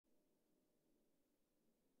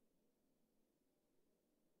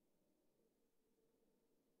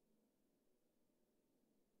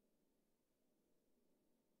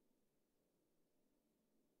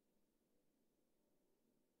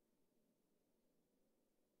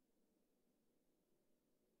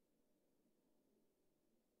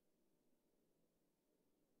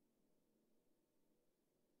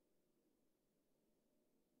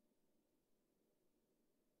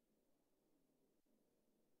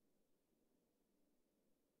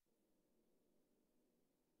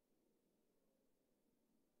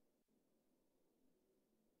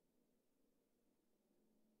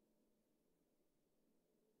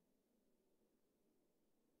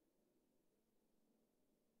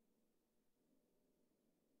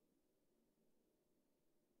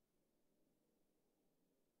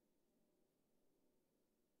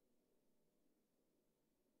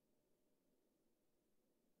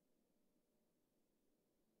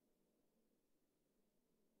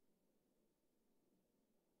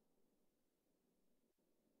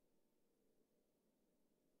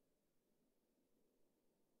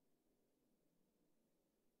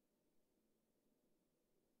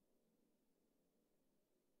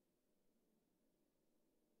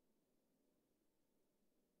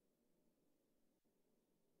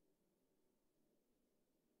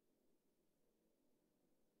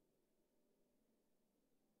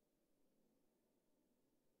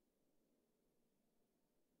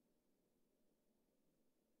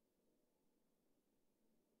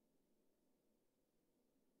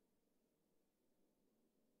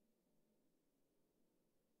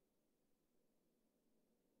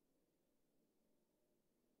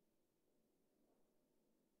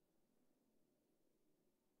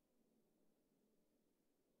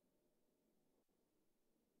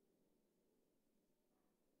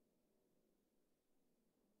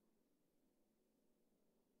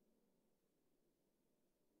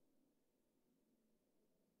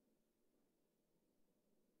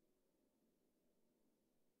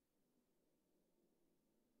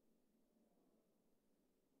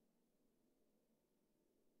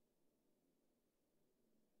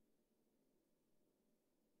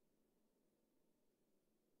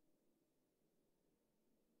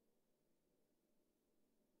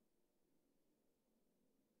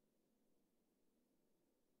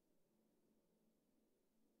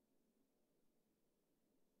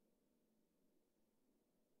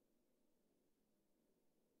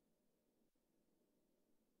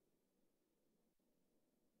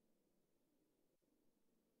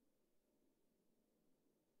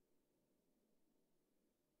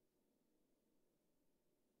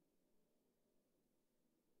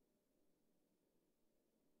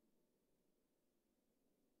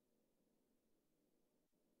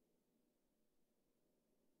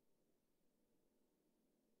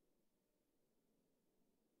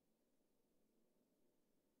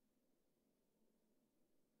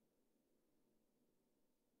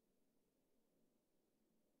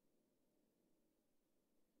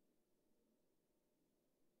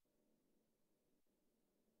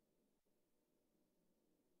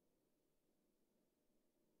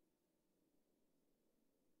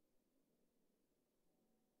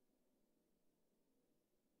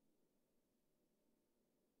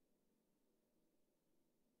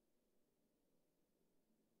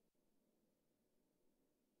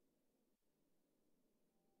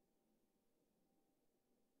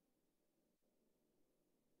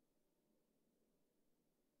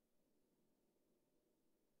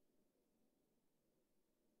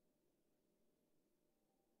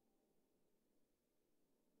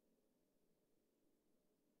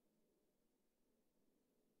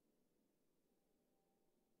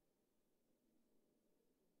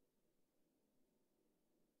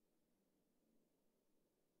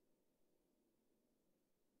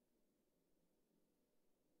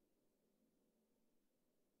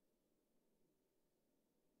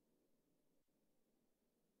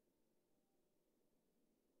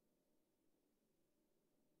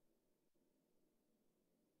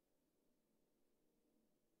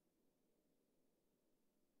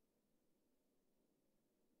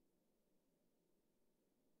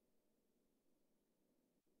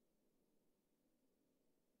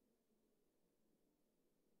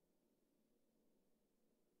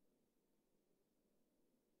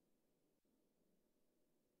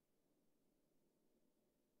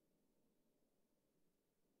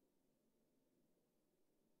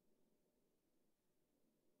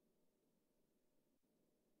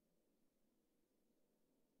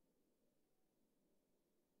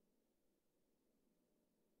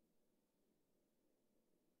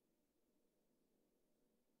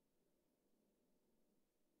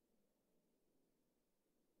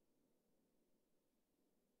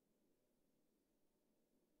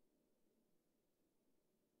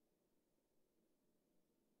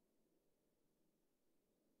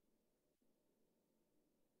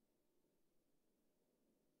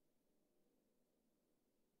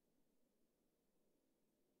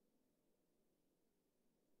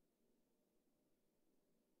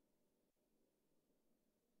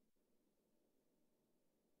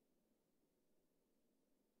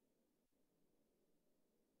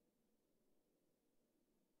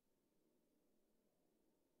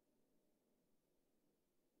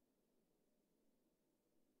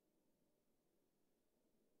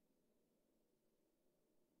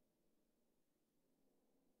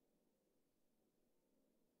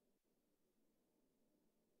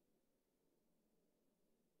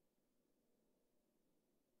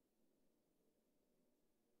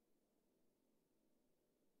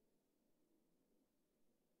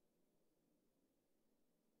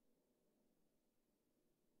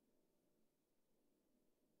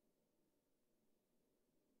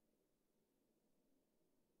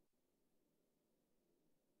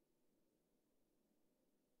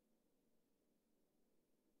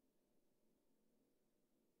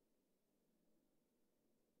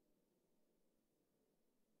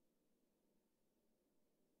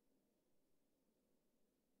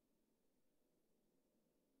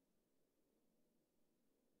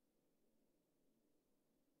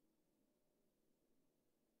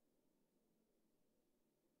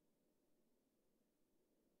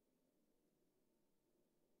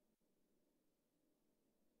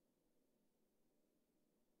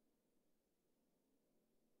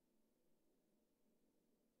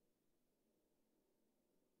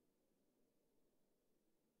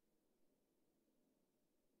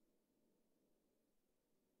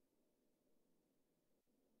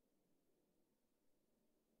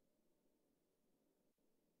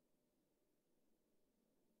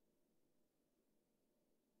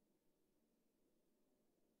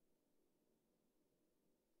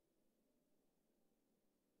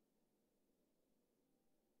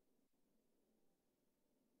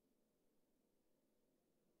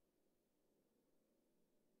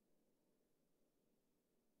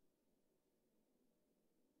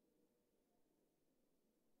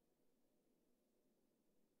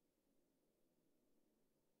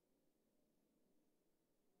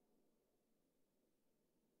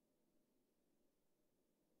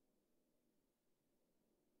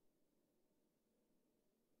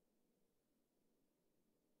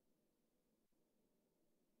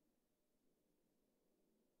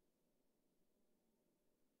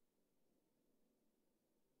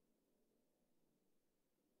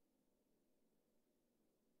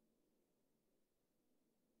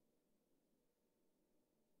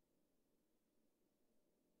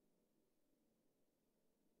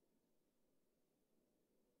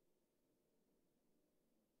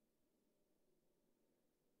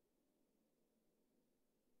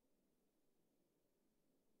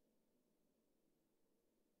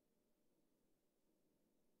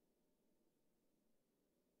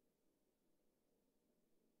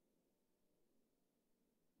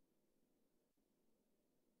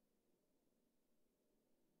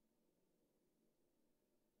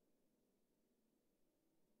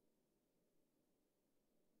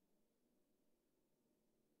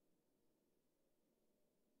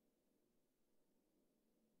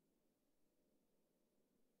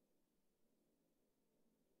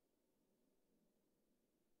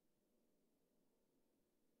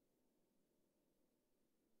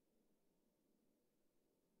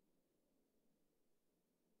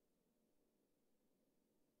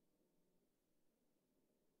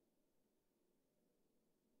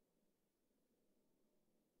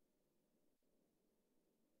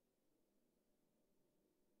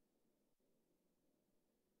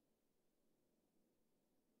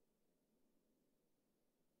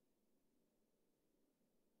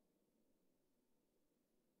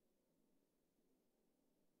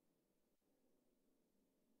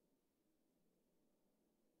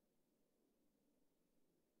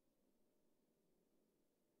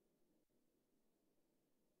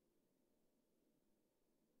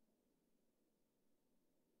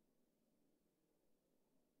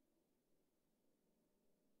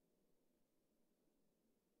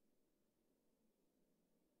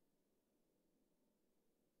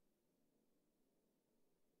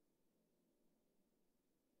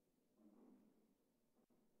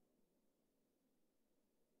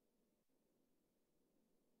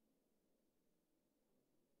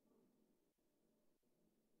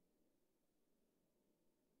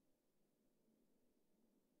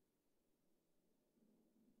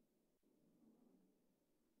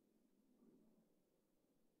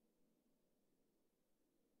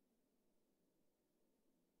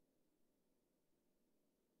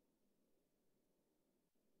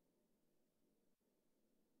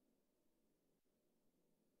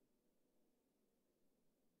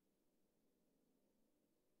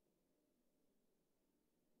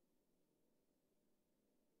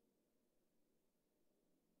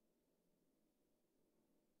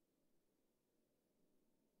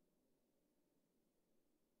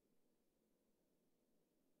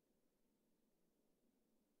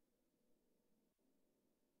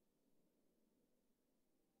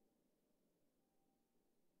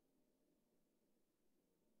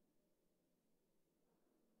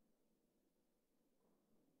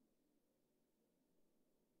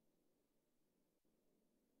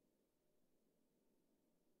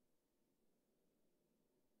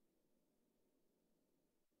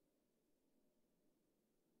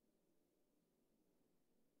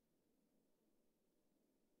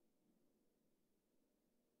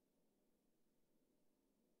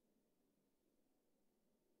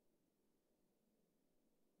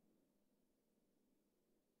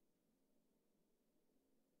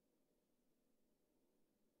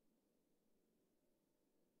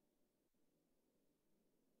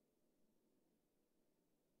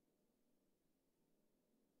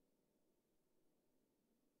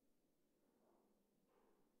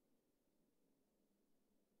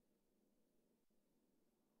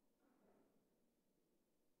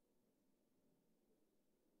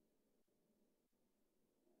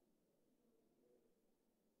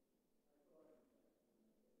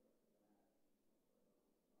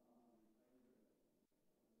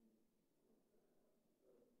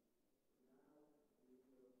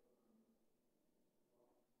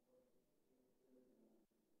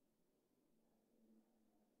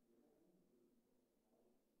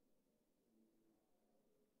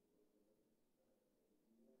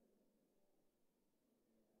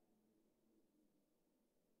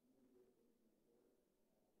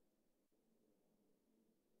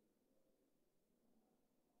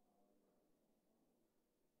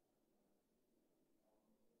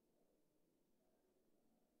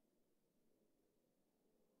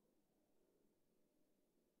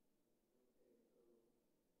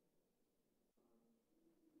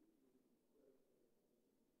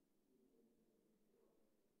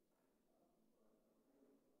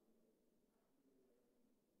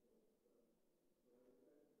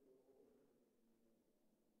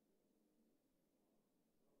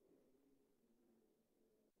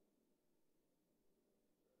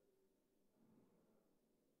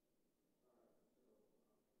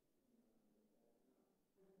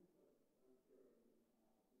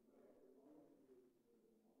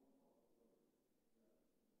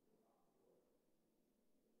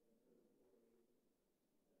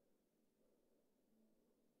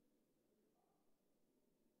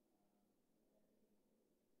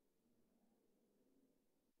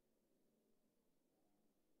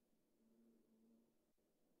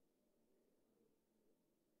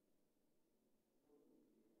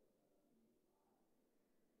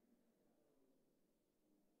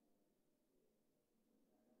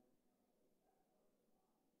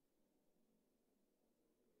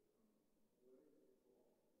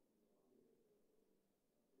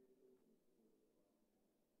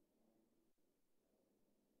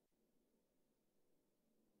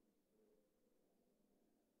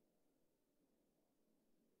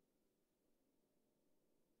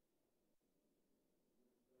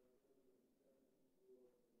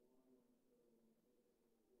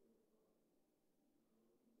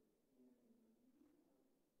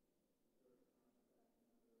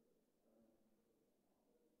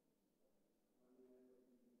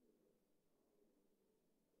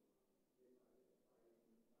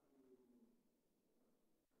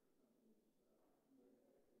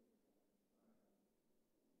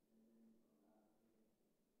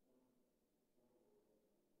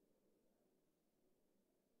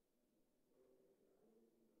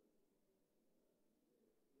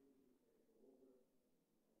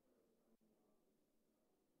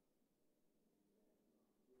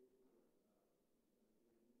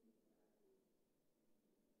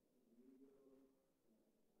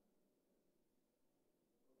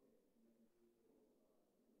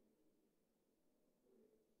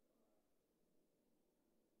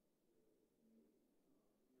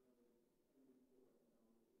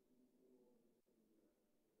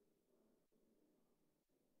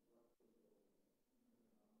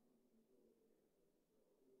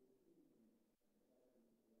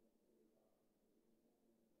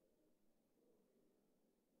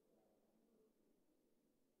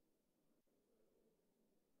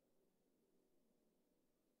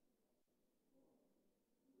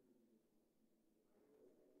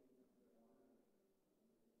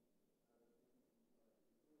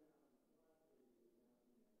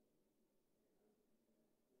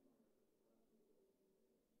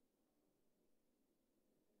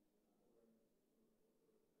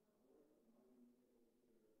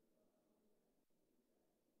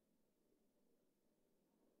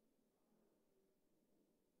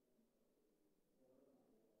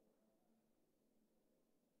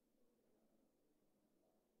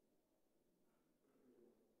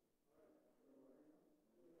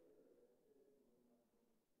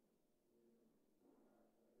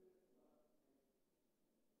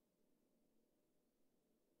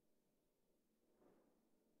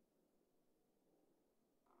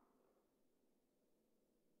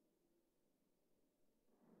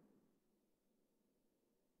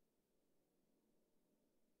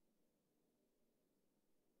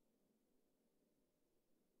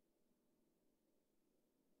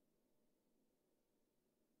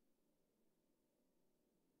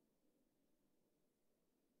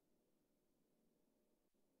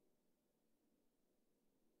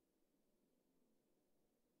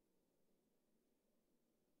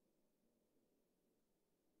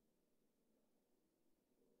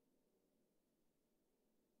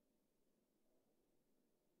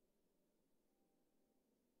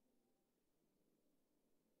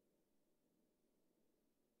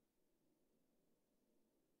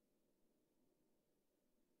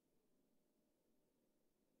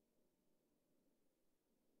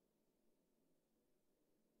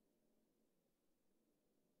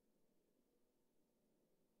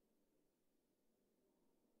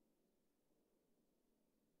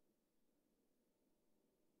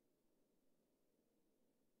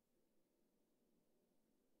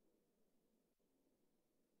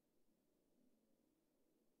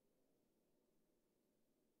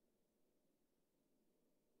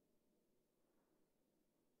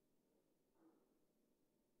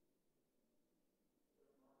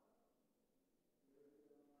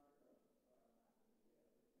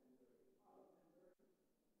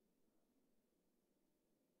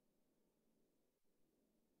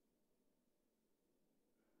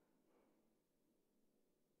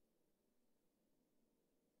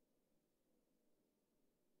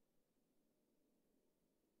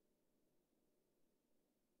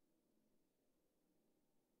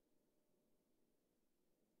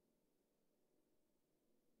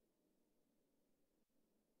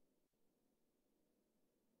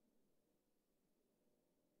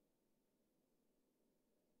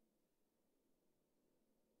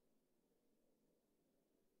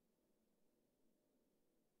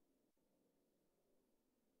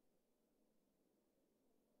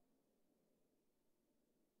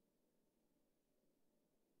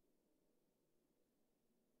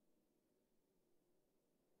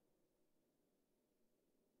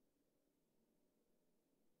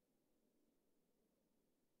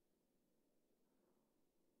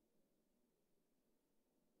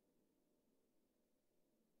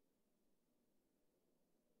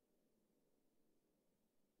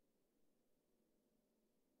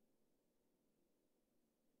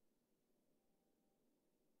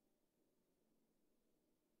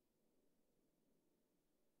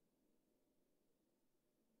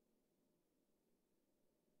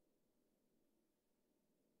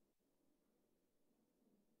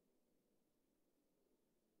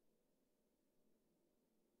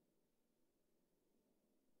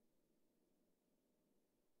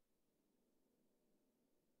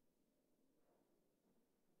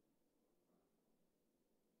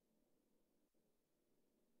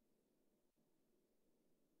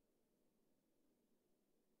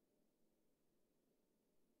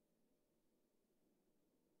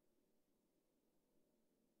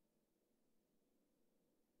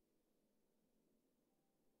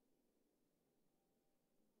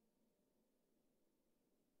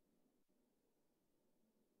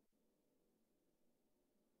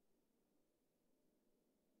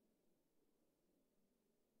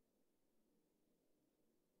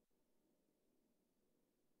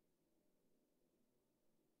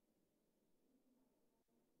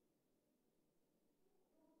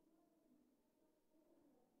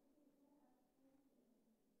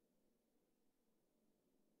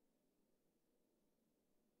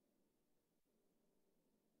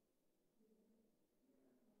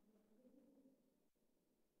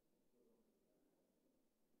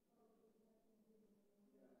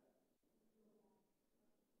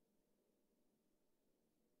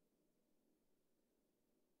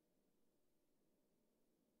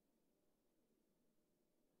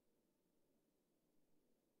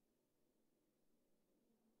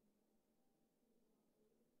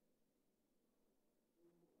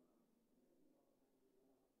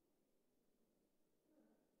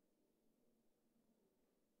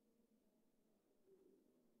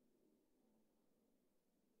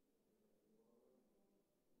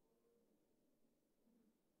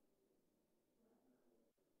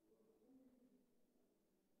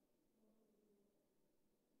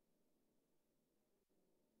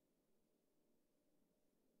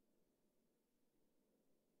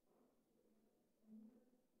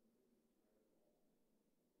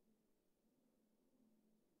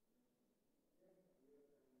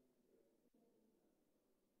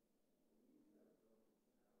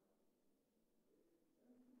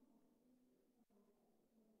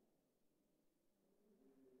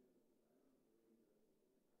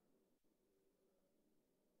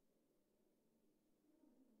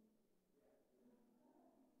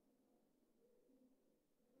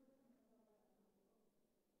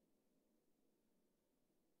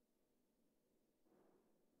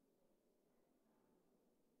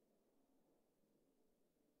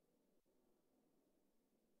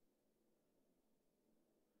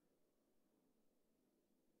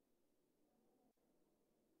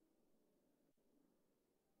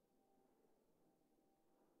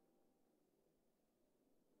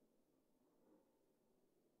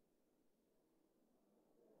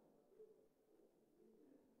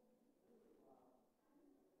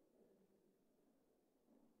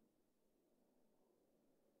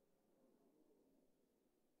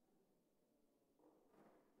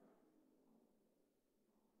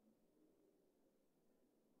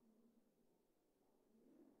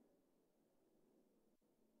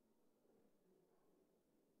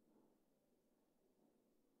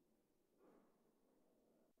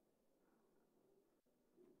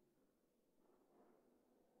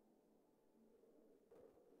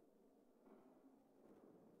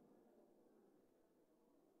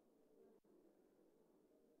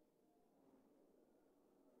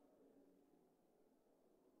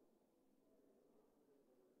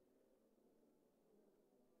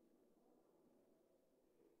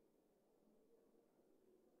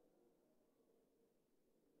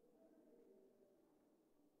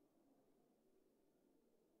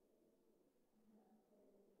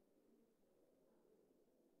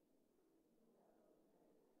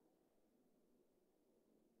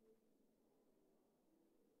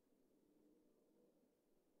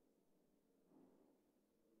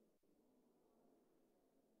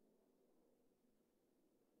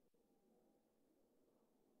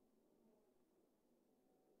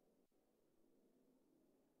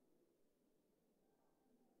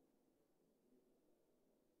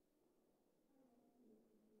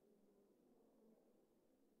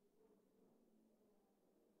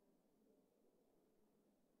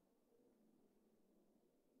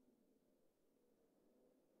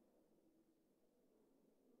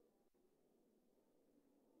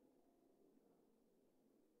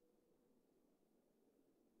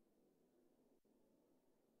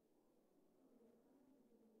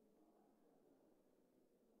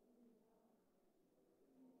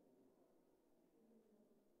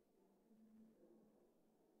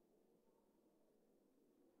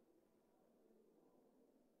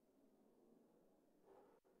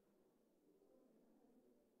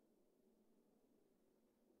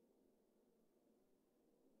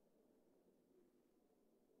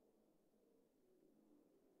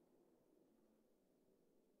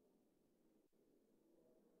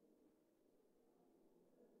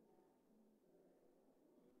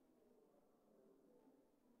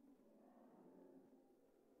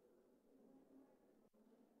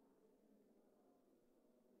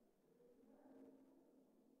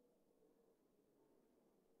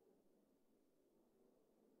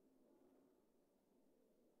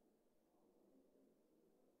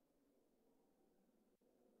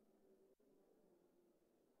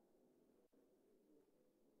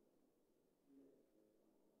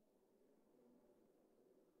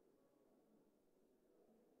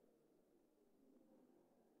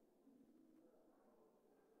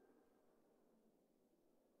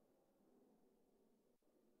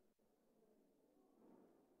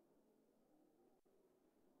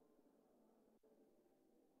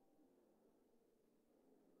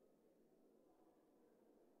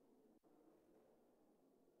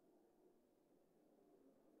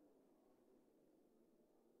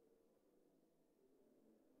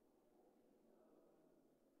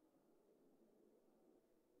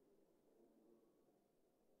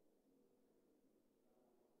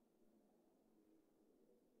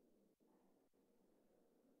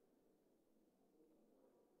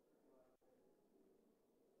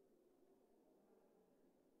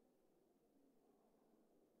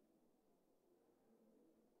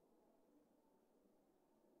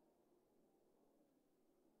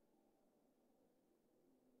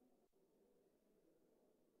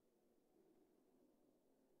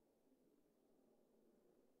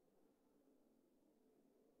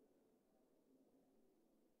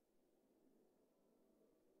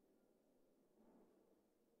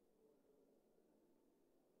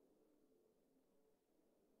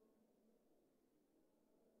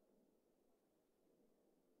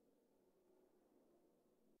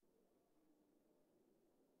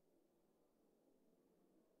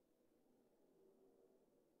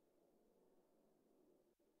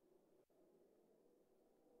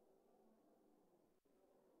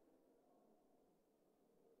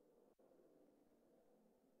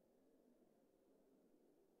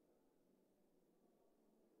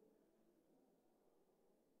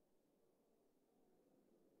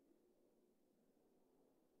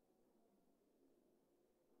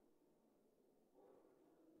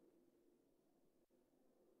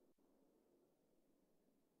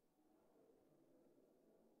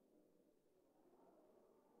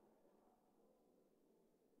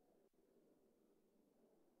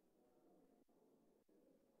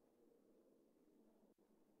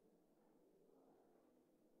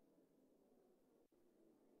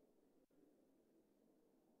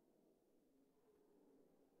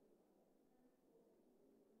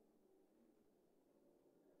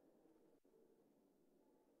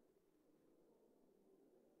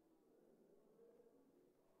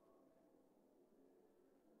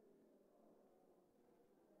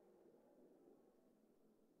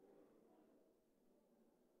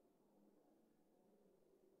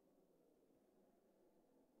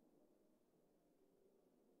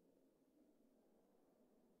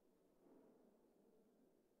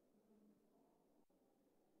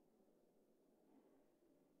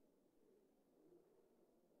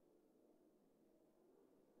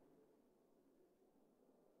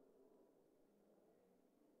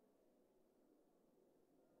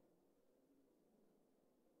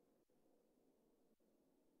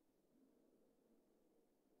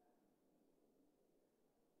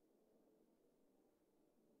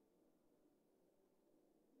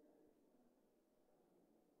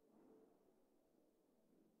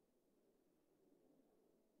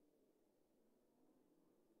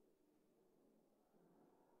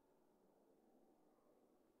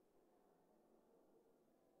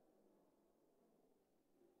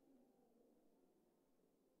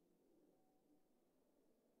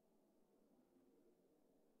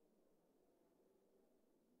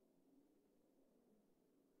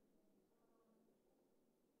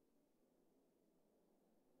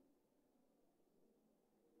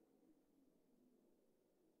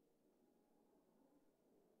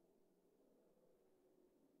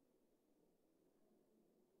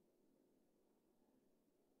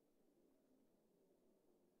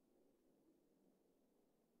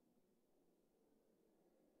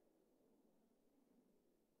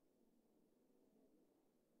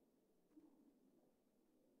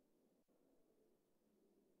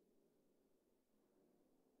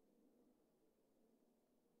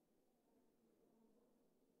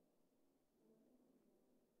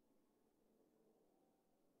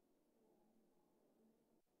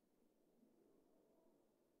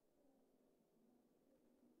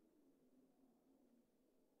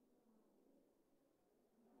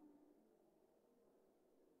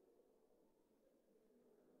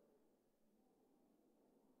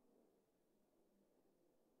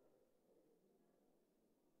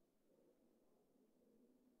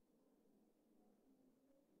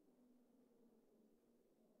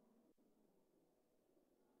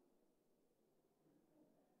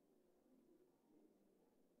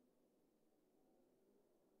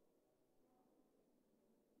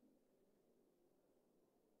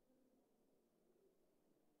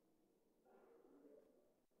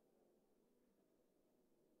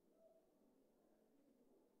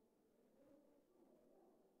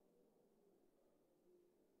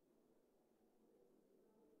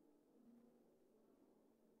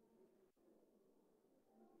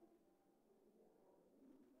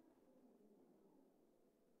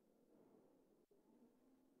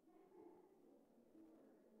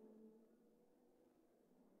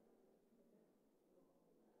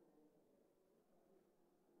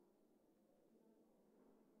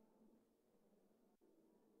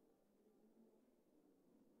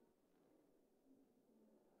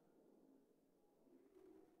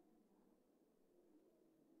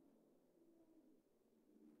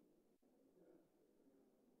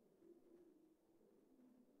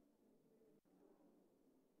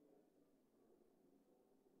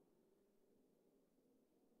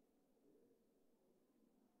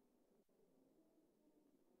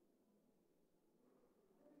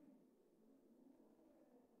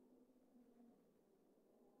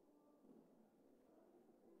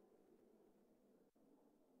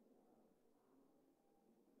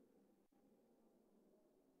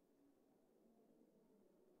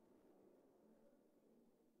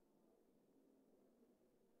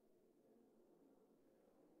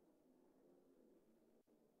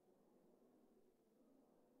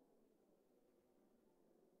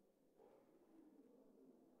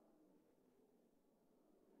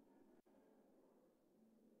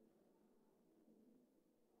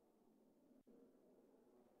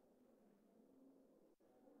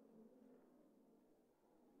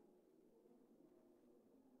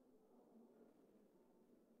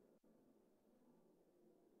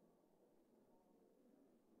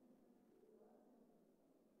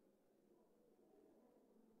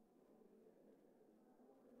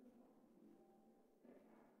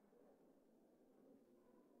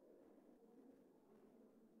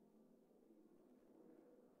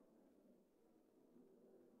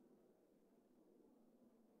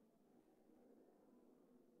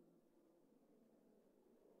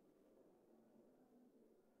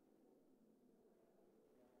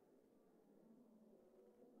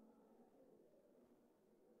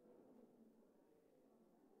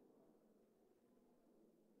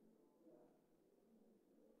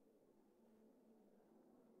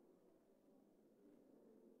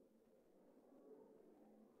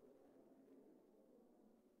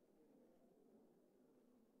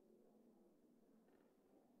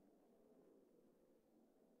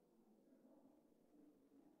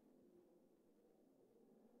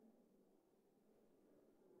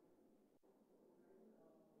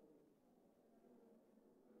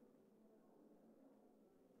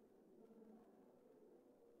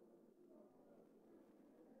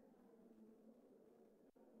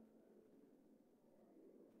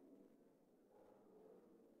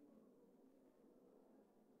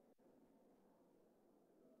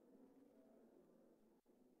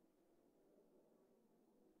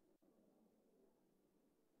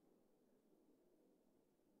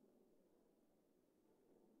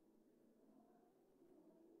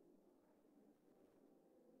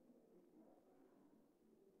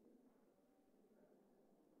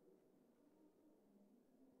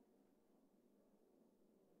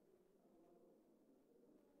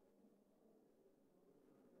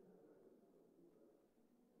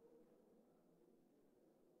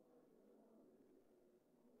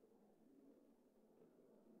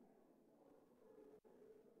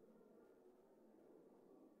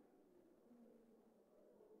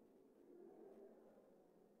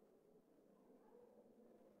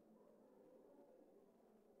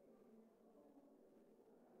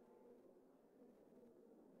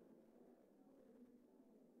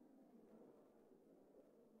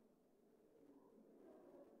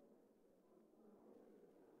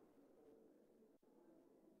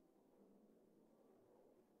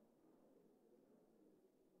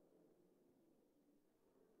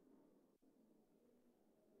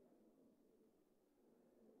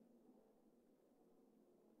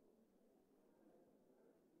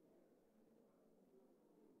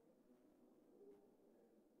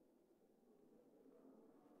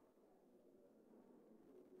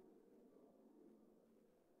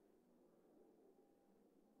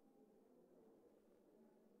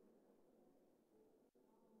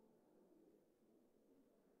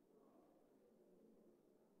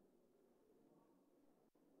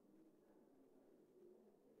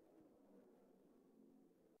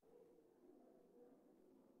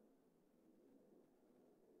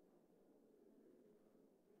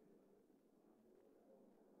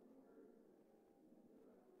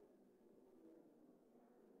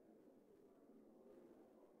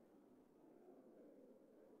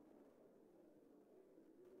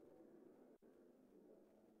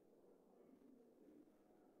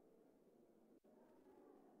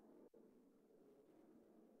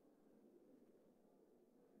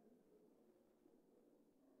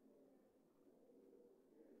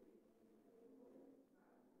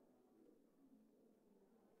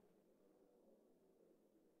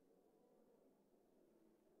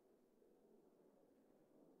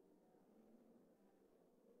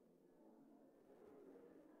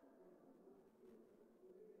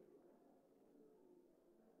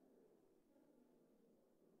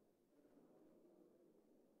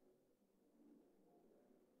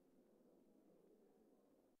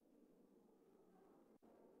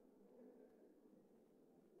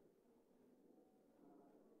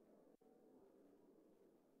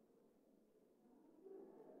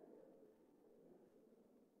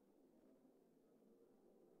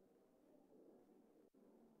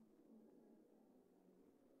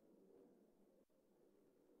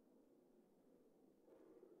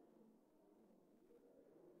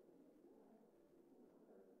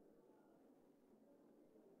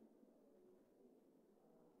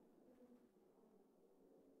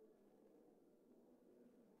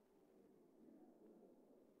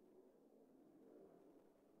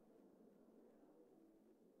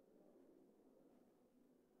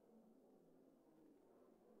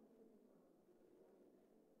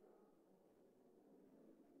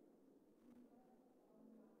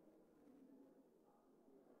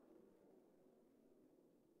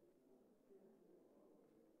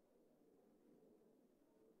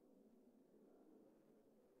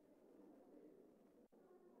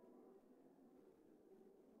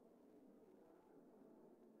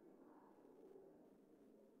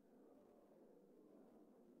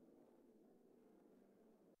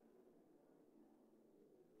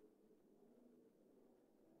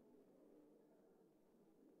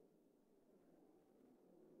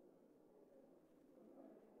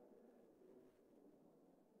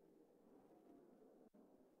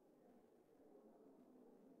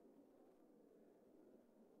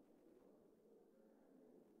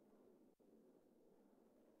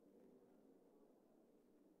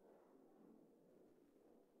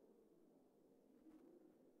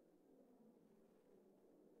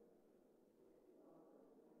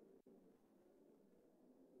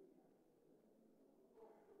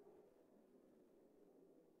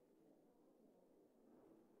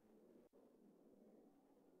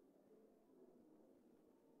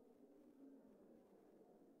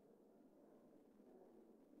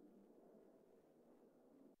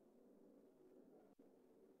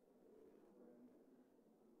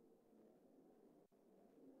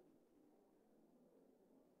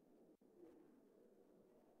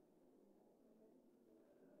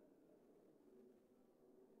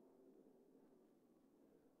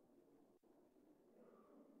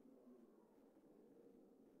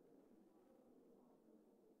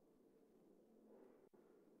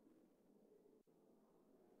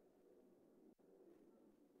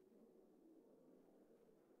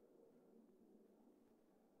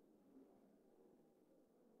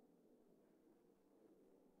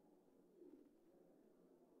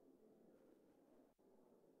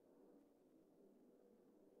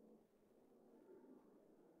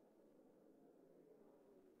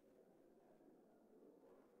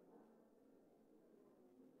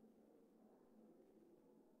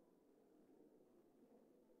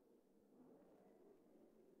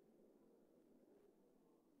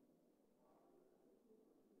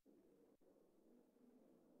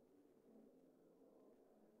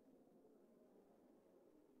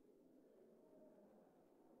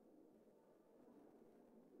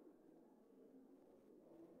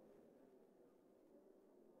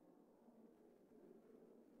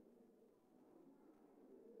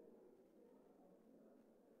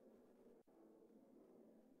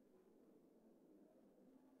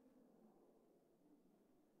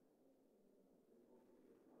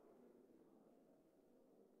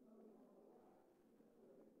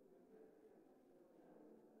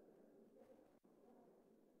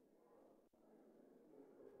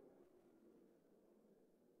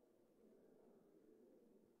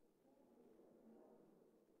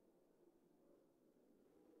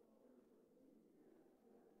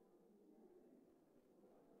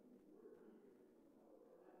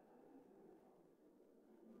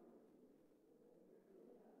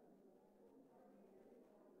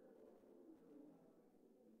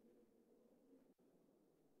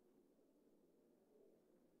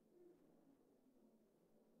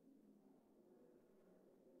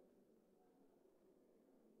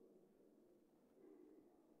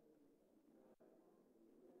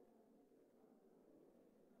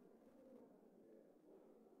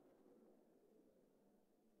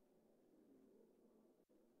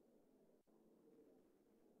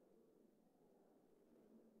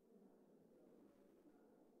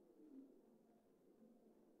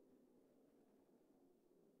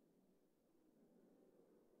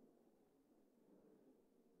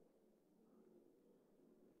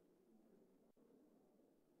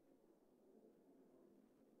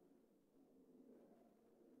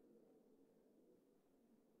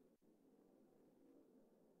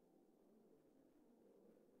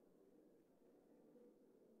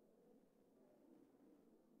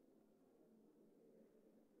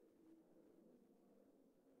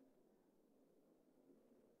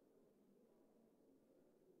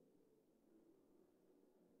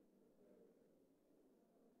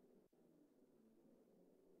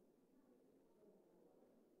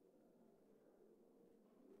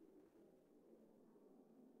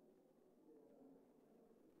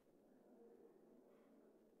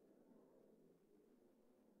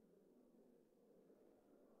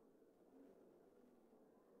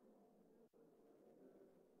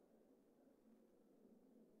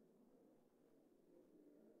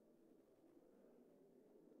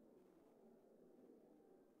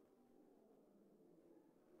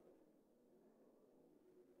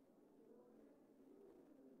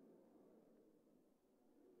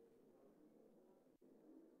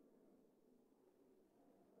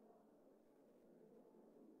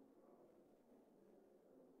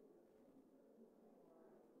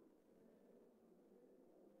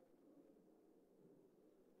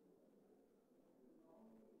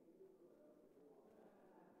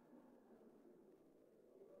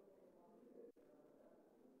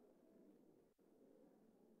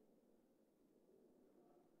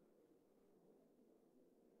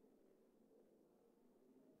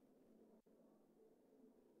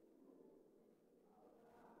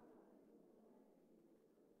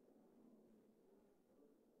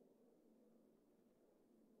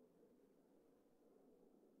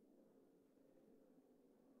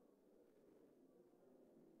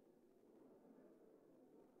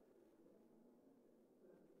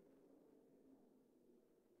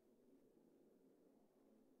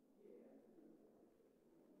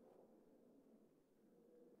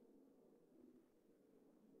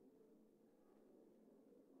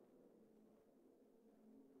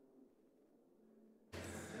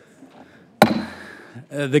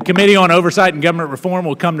The Committee on Oversight and Government Reform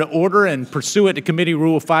will come to order, and pursuant to Committee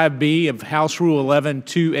Rule 5B of House Rule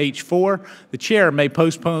 11-2H4, the Chair may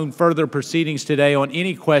postpone further proceedings today on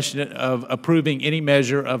any question of approving any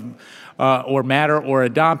measure of or matter or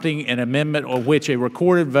adopting an amendment on which a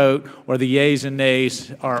recorded vote or the yeas and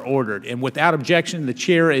nays are ordered. And without objection, the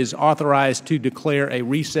Chair is authorized to declare a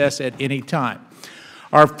recess at any time.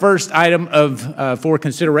 Our first item for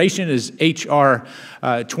consideration is H.R.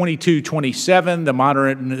 2227, the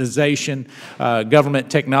Modernization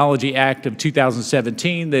Government Technology Act of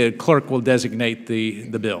 2017. The clerk will designate the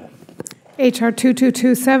bill. H.R.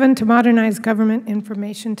 2227 to modernize government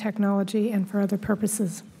information technology and for other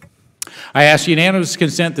purposes. I ask unanimous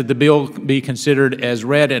consent that the bill be considered as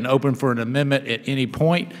read and open for an amendment at any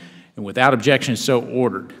point, and without objection, so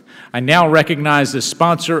ordered. I now recognize the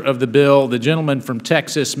sponsor of the bill, the gentleman from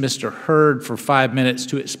Texas, Mr. Hurd, for 5 minutes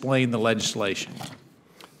to explain the legislation.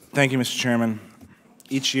 Thank you, Mr. Chairman.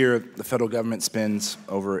 Each year, the federal government spends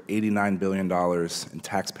over $89 billion in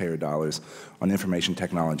taxpayer dollars on information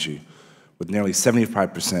technology, with nearly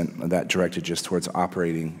 75% of that directed just towards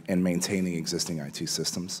operating and maintaining existing IT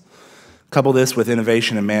systems. Couple this with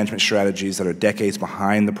innovation and management strategies that are decades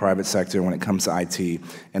behind the private sector when it comes to IT,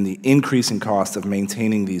 and the increasing cost of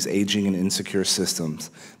maintaining these aging and insecure systems.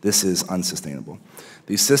 This is unsustainable.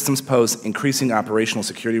 These systems pose increasing operational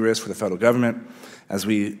security risks for the federal government, as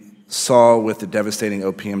we saw with the devastating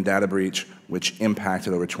OPM data breach, which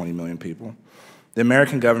impacted over 20 million people. The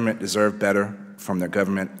American government deserves better from their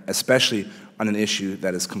government, especially on an issue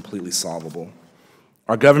that is completely solvable.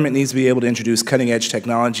 Our government needs to be able to introduce cutting-edge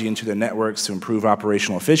technology into their networks to improve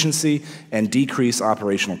operational efficiency and decrease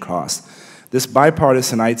operational costs. This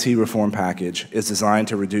bipartisan IT reform package is designed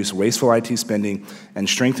to reduce wasteful IT spending and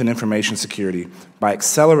strengthen information security by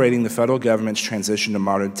accelerating the federal government's transition to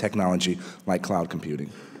modern technology like cloud computing.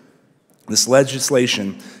 This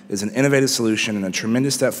legislation is an innovative solution and a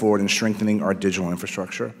tremendous step forward in strengthening our digital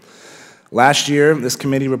infrastructure. Last year, this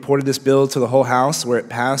committee reported this bill to the whole House, where it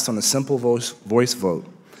passed on a simple voice vote.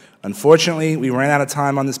 Unfortunately, we ran out of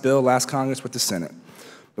time on this bill last Congress with the Senate,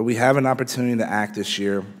 but we have an opportunity to act this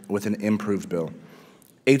year with an improved bill.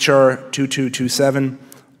 H.R. 2227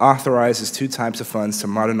 authorizes two types of funds to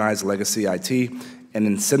modernize legacy IT and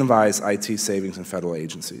incentivize IT savings in federal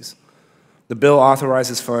agencies. The bill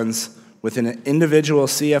authorizes funds within individual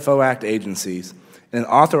CFO Act agencies, and it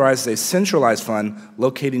authorizes a centralized fund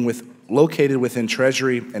located within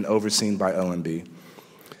Treasury and overseen by OMB.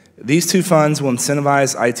 These two funds will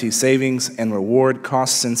incentivize IT savings and reward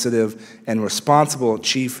cost-sensitive and responsible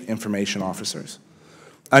chief information officers.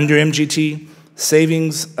 Under MGT,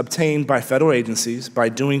 savings obtained by federal agencies by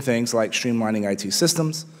doing things like streamlining IT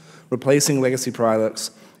systems, replacing legacy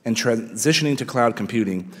products, and transitioning to cloud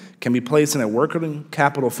computing can be placed in a working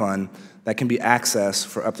capital fund that can be accessed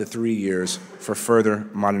for up to 3 years for further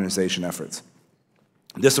modernization efforts.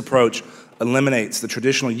 This approach eliminates the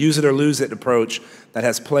traditional use-it-or-lose-it approach that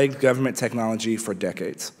has plagued government technology for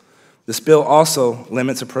decades. This bill also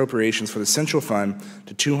limits appropriations for the Central Fund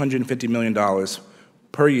to $250 million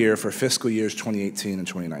per year for fiscal years 2018 and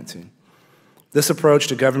 2019. This approach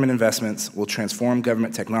to government investments will transform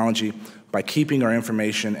government technology by keeping our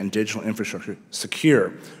information and digital infrastructure secure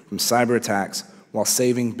from cyber attacks while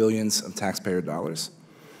saving billions of taxpayer dollars.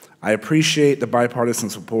 I appreciate the bipartisan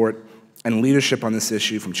support and leadership on this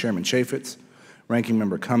issue from Chairman Chaffetz, Ranking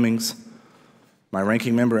Member Cummings, my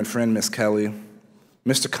ranking member and friend, Ms. Kelly,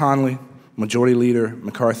 Mr. Conley, Majority Leader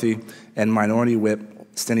McCarthy, and Minority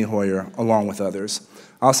Whip Steny Hoyer, along with others.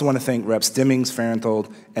 I also want to thank Reps Demings,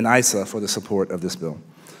 Farenthold, and Issa for the support of this bill.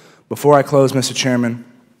 Before I close, Mr. Chairman,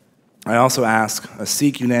 I also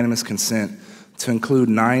seek unanimous consent to include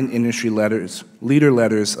 9 industry leader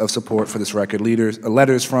letters of support for this record,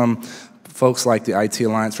 letters from folks like the IT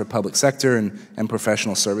Alliance for Public Sector and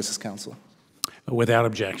Professional Services Council. Without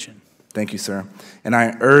objection. Thank you, sir. And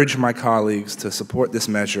I urge my colleagues to support this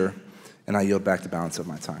measure, and I yield back the balance of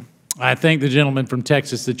my time. I thank the gentleman from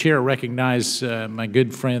Texas. The chair recognizes my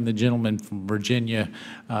good friend, the gentleman from Virginia,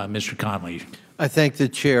 Mr. Conley. I thank the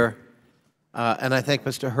chair, and I thank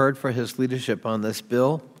Mr. Hurd for his leadership on this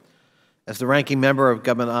bill. As the ranking member of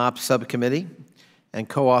Government Ops Subcommittee and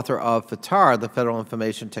co-author of FITAR, the Federal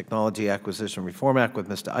Information Technology Acquisition Reform Act, with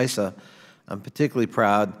Mr. Issa, I'm particularly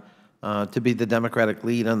proud to be the Democratic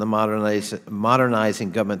lead on the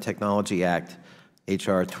Modernizing Government Technology Act,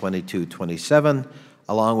 H.R. 2227,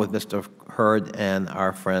 along with Mr. Hurd and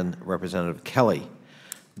our friend Representative Kelly.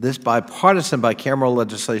 This bipartisan bicameral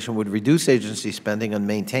legislation would reduce agency spending on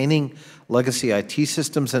maintaining legacy IT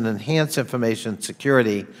systems and enhance information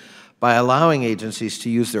security by allowing agencies to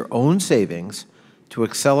use their own savings to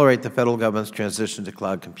accelerate the federal government's transition to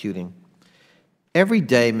cloud computing. Every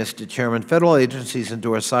day, Mr. Chairman, federal agencies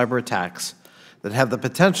endure cyber attacks that have the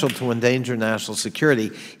potential to endanger national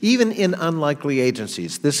security, even in unlikely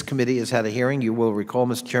agencies. This committee has had a hearing, you will recall,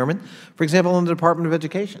 Mr. Chairman, for example, in the Department of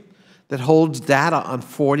Education, that holds data on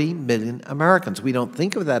 40 million Americans. We don't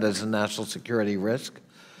think of that as a national security risk,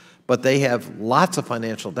 but they have lots of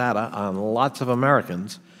financial data on lots of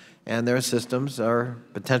Americans, and their systems are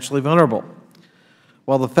potentially vulnerable.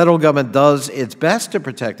 While the federal government does its best to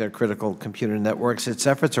protect our critical computer networks, its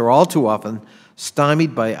efforts are all too often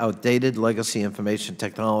stymied by outdated legacy information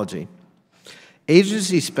technology.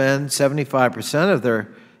 Agencies spend 75% of their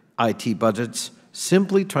IT budgets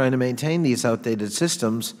simply trying to maintain these outdated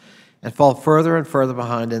systems and fall further and further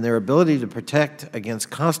behind in their ability to protect against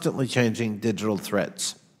constantly changing digital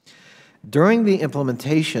threats. During the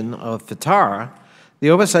implementation of FITARA, the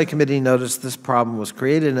Oversight Committee noticed this problem was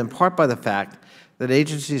created in part by the fact that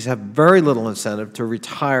agencies have very little incentive to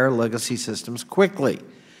retire legacy systems quickly.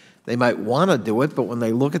 They might want to do it, but when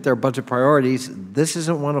they look at their budget priorities, this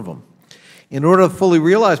isn't one of them. In order to fully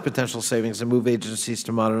realize potential savings and move agencies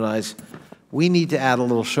to modernize, we need to add a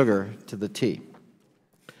little sugar to the tea.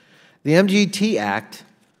 The MGT Act,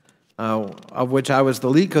 of which I was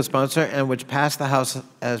the lead co-sponsor and which passed the House,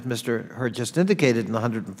 as Mr. Hurd just indicated, in the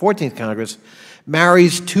 114th Congress,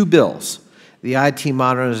 marries two bills, the IT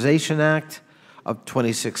Modernization Act of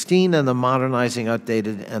 2016 and the Modernizing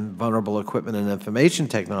Outdated and Vulnerable Equipment and Information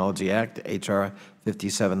Technology Act, H.R.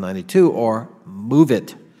 5792, or MOVE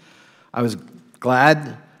IT. I was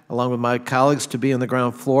glad, along with my colleagues, to be on the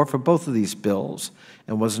ground floor for both of these bills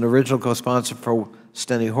and was an original co-sponsor for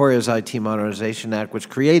Steny Hoyer's IT Modernization Act, which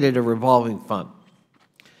created a revolving fund.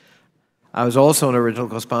 I was also an original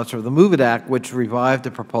co-sponsor of the MOVE IT Act, which revived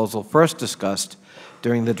a proposal first discussed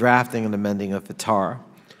during the drafting and amending of FITARA.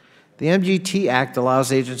 The MGT Act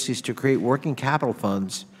allows agencies to create working capital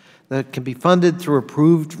funds that can be funded through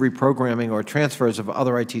approved reprogramming or transfers of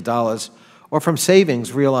other IT dollars or from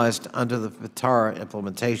savings realized under the FITARA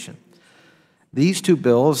implementation. These two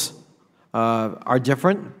bills are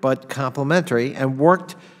different but complementary and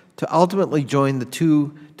worked to ultimately join the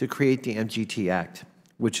two to create the MGT Act,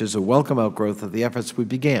 which is a welcome outgrowth of the efforts we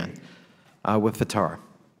began with FITARA.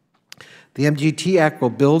 The MGT Act will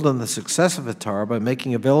build on the success of FITARA by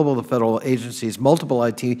making available to federal agencies multiple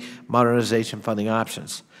IT modernization funding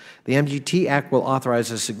options. The MGT Act will authorize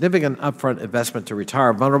a significant upfront investment to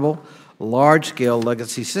retire vulnerable, large-scale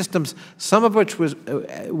legacy systems, some of which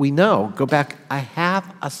we know go back a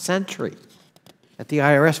half a century at the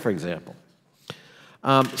IRS, for example.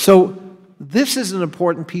 So this is an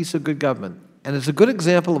important piece of good government, and it's a good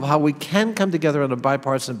example of how we can come together on a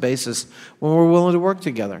bipartisan basis when we're willing to work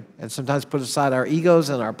together and sometimes put aside our egos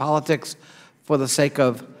and our politics for the sake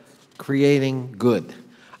of creating good.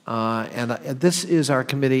 This is our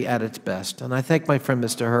committee at its best. And I thank my friend,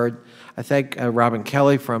 Mr. Hurd. I thank Robin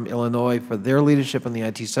Kelly from Illinois for their leadership in the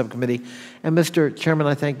IT subcommittee. And Mr. Chairman,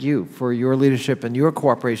 I thank you for your leadership and your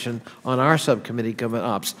cooperation on our subcommittee, Government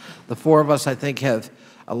Ops. The four of us, I think, have,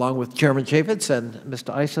 along with Chairman Chaffetz and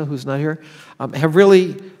Mr. Issa, who's not here, have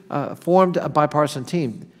really formed a bipartisan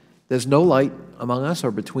team. There's no light among us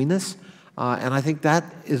or between us, and I think that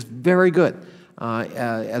is very good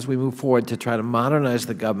as we move forward to try to modernize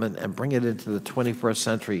the government and bring it into the 21st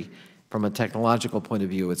century from a technological point of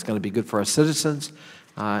view. It's going to be good for our citizens,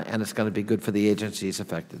 and it's going to be good for the agencies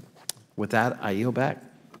affected. With that, I yield back.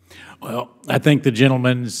 Well, I think the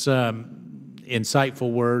gentleman's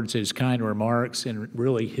insightful words, his kind remarks, and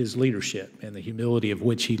really his leadership and the humility of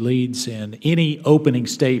which he leads, and any opening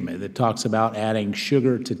statement that talks about adding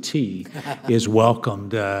sugar to tea is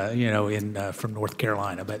welcomed, from North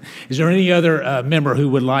Carolina. But is there any other member who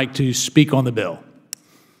would like to speak on the bill?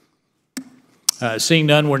 Seeing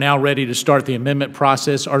none, we're now ready to start the amendment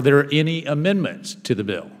process. Are there any amendments to the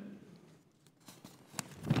bill?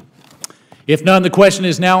 If none, the question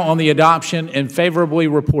is now on the adoption and favorably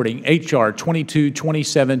reporting H.R.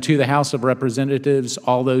 2227 to the House of Representatives.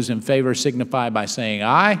 All those in favor signify by saying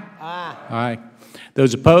aye. Aye. Aye.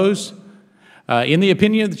 Those opposed? In the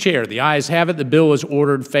opinion of the chair, the ayes have it. The bill is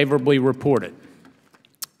ordered favorably reported.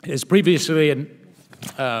 As previously and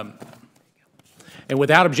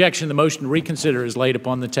without objection, the motion to reconsider is laid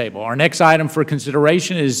upon the table. Our next item for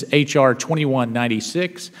consideration is H.R.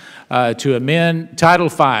 2196 to amend Title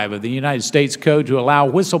V of the United States Code to allow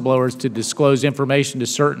whistleblowers to disclose information to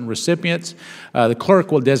certain recipients. The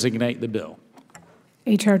clerk will designate the bill.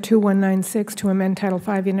 H.R. 2196 to amend Title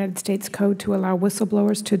V United States Code to allow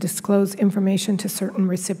whistleblowers to disclose information to certain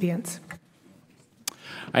recipients.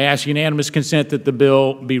 I ask unanimous consent that the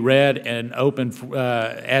bill be read and open,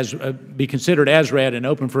 be considered as read and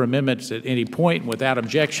open for amendments at any point. Without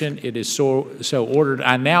objection, it is so ordered.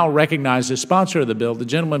 I now recognize the sponsor of the bill, the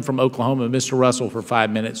gentleman from Oklahoma, Mr. Russell, for 5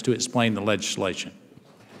 minutes to explain the legislation.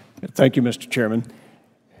 Thank you, Mr. Chairman.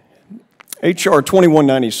 H.R.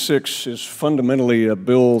 2196 is fundamentally a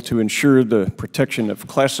bill to ensure the protection of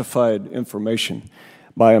classified information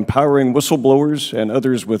by empowering whistleblowers and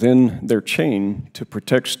others within their chain to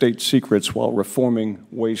protect state secrets while reforming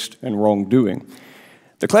waste and wrongdoing.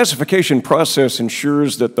 The classification process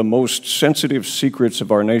ensures that the most sensitive secrets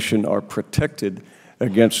of our nation are protected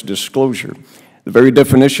against disclosure. The very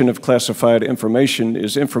definition of classified information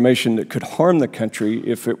is information that could harm the country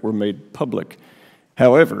if it were made public.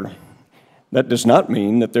 However, that does not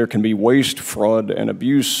mean that there can be waste, fraud, and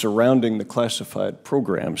abuse surrounding the classified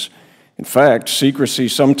programs. In fact, secrecy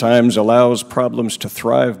sometimes allows problems to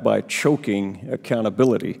thrive by choking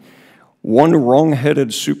accountability. One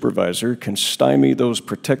wrong-headed supervisor can stymie those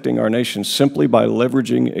protecting our nation simply by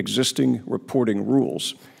leveraging existing reporting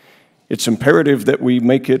rules. It's imperative that we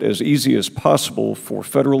make it as easy as possible for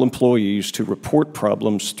federal employees to report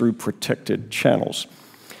problems through protected channels.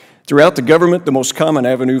 Throughout the government, the most common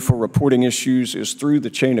avenue for reporting issues is through the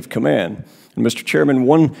chain of command. And Mr. Chairman,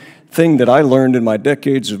 one thing that I learned in my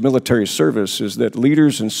decades of military service is that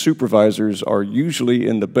leaders and supervisors are usually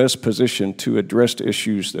in the best position to address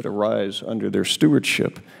issues that arise under their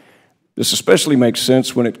stewardship. This especially makes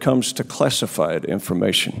sense when it comes to classified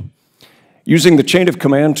information. Using the chain of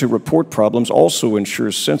command to report problems also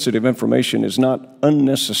ensures sensitive information is not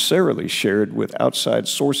unnecessarily shared with outside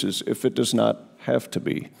sources if it does not have to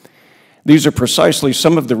be. These are precisely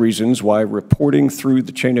some of the reasons why reporting through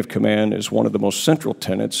the chain of command is one of the most central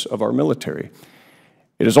tenets of our military.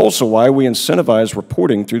 It is also why we incentivize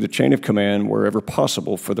reporting through the chain of command wherever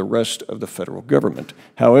possible for the rest of the federal government.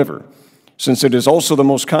 However, since it is also the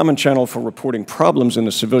most common channel for reporting problems in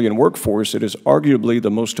the civilian workforce, it is arguably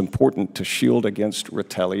the most important to shield against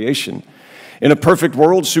retaliation. In a perfect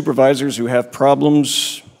world, supervisors who have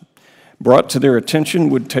problems brought to their attention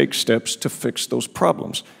would take steps to fix those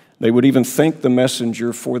problems. They would even thank the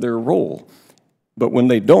messenger for their role. But when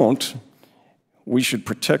they don't, we should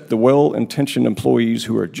protect the well-intentioned employees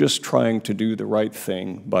who are just trying to do the right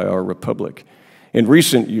thing by our republic. In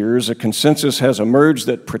recent years, a consensus has emerged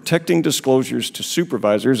that protecting disclosures to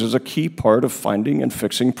supervisors is a key part of finding and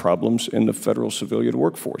fixing problems in the federal civilian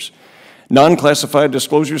workforce. Non-classified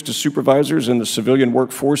disclosures to supervisors in the civilian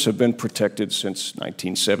workforce have been protected since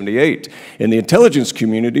 1978. In the intelligence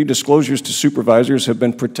community, disclosures to supervisors have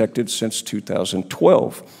been protected since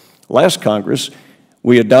 2012. Last Congress,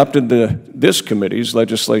 we adopted this committee's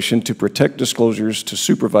legislation to protect disclosures to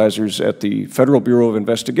supervisors at the Federal Bureau of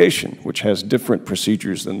Investigation, which has different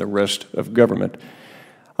procedures than the rest of government.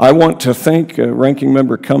 I want to thank Ranking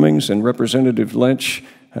Member Cummings and Representative Lynch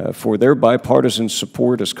for their bipartisan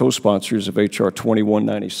support as co-sponsors of H.R.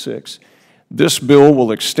 2196. This bill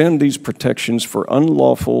will extend these protections for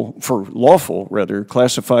lawful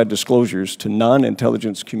classified disclosures to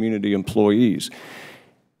non-intelligence community employees.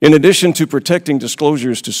 In addition to protecting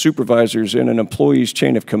disclosures to supervisors in an employee's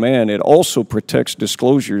chain of command, it also protects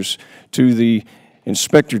disclosures to the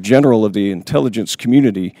Inspector General of the intelligence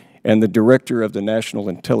community and the Director of the National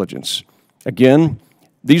Intelligence. Again,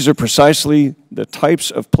 these are precisely the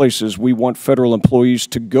types of places we want federal employees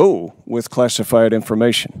to go with classified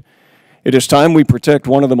information. It is time we protect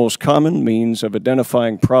one of the most common means of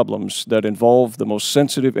identifying problems that involve the most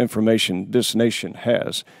sensitive information this nation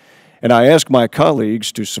has. And I ask my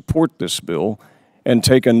colleagues to support this bill and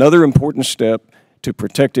take another important step to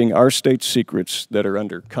protecting our state secrets that are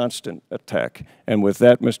under constant attack. And with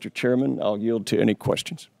that, Mr. Chairman, I'll yield to any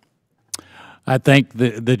questions. I thank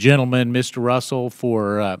the gentleman, Mr. Russell,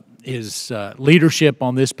 for his leadership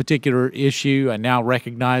on this particular issue. I now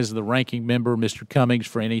recognize the ranking member, Mr. Cummings,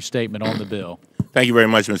 for any statement on the bill. Thank you very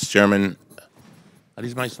much, Mr. Chairman. Are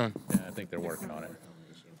these my son? Yeah, I think they're working on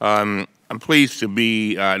it. I'm pleased to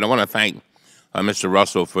be, and I want to thank Mr.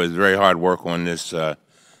 Russell for his very hard work on this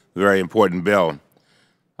very important bill.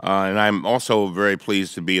 And I'm also very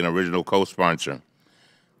pleased to be an original co-sponsor.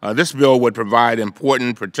 This bill would provide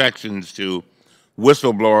important protections to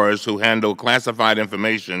whistleblowers who handle classified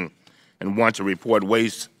information and want to report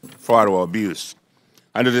waste, fraud, or abuse.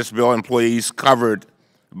 Under this bill, employees covered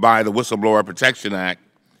by the Whistleblower Protection Act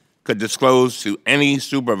could disclose to any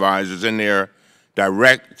supervisors in their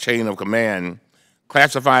direct chain of command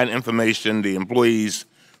classified information the employees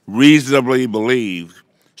reasonably believe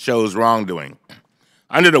shows wrongdoing.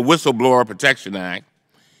 Under the Whistleblower Protection Act,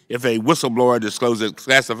 if a whistleblower discloses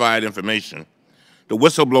classified information, The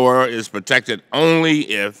whistleblower is protected only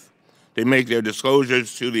if they make their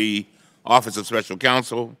disclosures to the Office of Special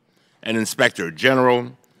Counsel, an Inspector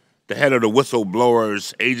General, the head of the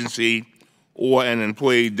whistleblower's agency, or an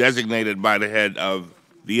employee designated by the head of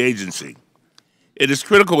the agency. It is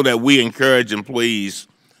critical that we encourage employees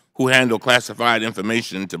who handle classified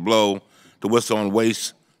information to blow the whistle on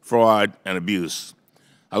waste, fraud, and abuse.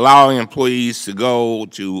 Allowing employees to go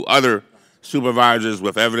to other supervisors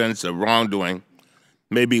with evidence of wrongdoing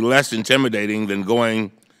may be less intimidating than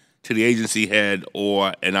going to the agency head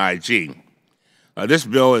or an IG. This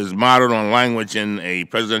bill is modeled on language in a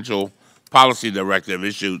presidential policy directive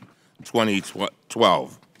issued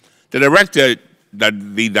 2012. The directive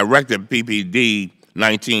PPD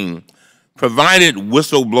 19 provided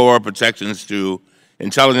whistleblower protections to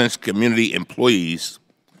intelligence community employees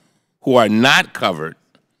who are not covered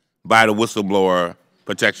by the Whistleblower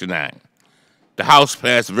Protection Act. The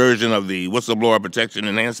House-passed version of the Whistleblower Protection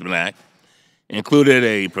Enhancement Act included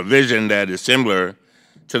a provision that is similar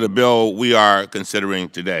to the bill we are considering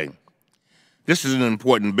today. This is an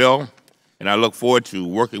important bill, and I look forward to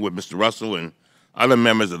working with Mr. Russell and other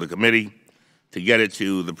members of the committee to get it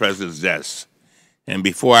to the President's desk. And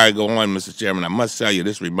before I go on, Mr. Chairman, I must tell you,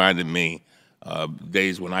 this reminded me of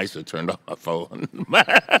days when I used to turn off my phone.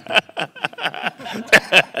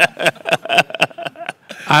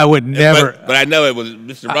 I would never. But I know it was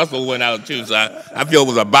Mr. Russell went out too, so I feel it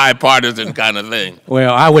was a bipartisan kind of thing.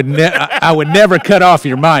 Well, I would never cut off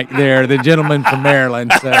your mic there, the gentleman from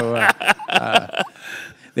Maryland. So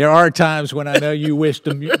there are times when I know you wish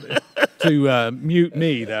to mute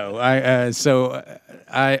me, though.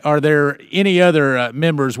 Are there any other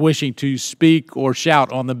members wishing to speak or shout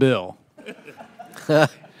on the bill?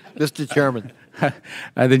 Mr. Chairman.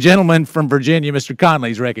 The gentleman from Virginia, Mr.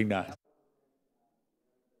 Conley, is recognized.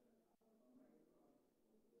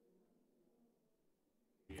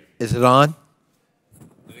 Is it on?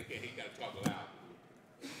 He's got to talk loud.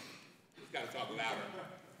 He's got to talk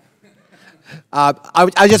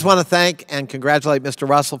louder. I just want to thank and congratulate Mr.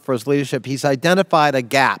 Russell for his leadership. He's identified a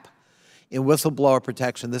gap in whistleblower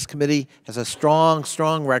protection. This committee has a strong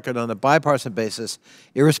record on a bipartisan basis,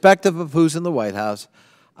 irrespective of who's in the White House,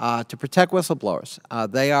 to protect whistleblowers.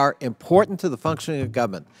 They are important to the functioning of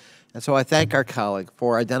government. And so I thank our colleague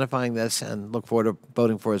for identifying this and look forward to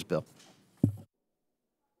voting for his bill.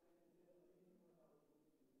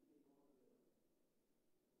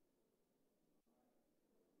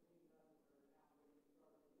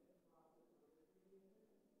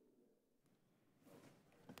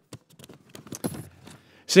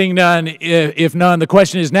 Seeing none, if none, the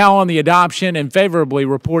question is now on the adoption and favorably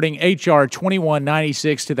reporting H.R.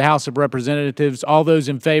 2196 to the House of Representatives. All those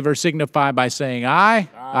in favor signify by saying aye.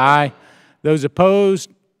 Aye. Those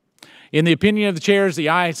opposed? In the opinion of the chairs, the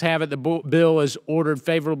ayes have it. The bill is ordered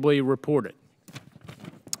favorably reported.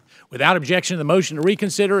 Without objection, the motion to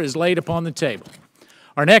reconsider is laid upon the table.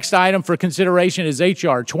 Our next item for consideration is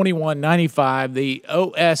H.R. 2195, the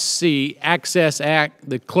OSC Access Act.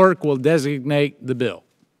 The clerk will designate the bill.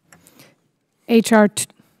 H.R.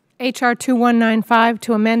 2195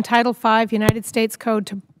 to amend Title V United States Code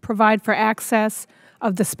to provide for access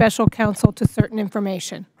of the special counsel to certain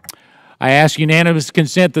information. I ask unanimous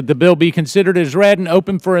consent that the bill be considered as read and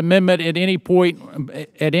open for amendment at any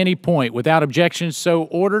point. Without objection, so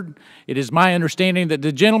ordered. It is my understanding that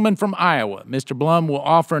the gentleman from Iowa, Mr. Blum, will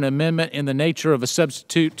offer an amendment in the nature of a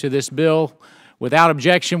substitute to this bill. Without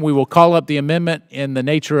objection, we will call up the amendment in the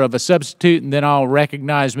nature of a substitute, and then I'll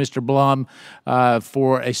recognize Mr. Blum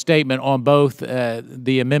for a statement on both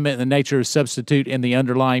the amendment in the nature of substitute and the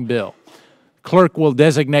underlying bill. Clerk will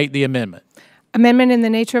designate the amendment. Amendment in the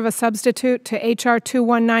nature of a substitute to H.R.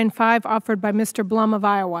 2195 offered by Mr. Blum of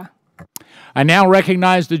Iowa. I now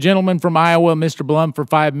recognize the gentleman from Iowa, Mr. Blum, for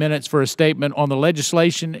 5 minutes for a statement on the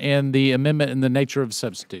legislation and the amendment in the nature of a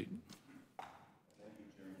substitute.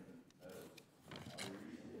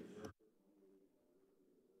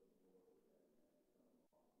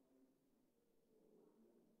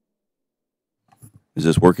 Is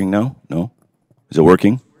this working now? No? Is it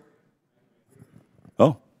working?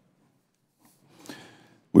 Oh.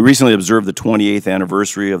 We recently observed the 28th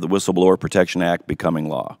anniversary of the Whistleblower Protection Act becoming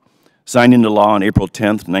law. Signed into law on April 10,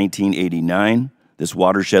 1989, this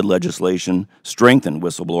watershed legislation strengthened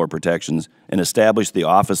whistleblower protections and established the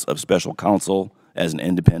Office of Special Counsel as an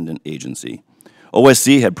independent agency.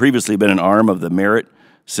 OSC had previously been an arm of the Merit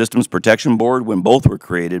Systems Protection Board when both were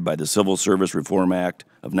created by the Civil Service Reform Act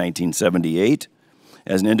of 1978.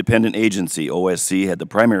 As an independent agency, OSC had the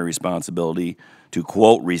primary responsibility to,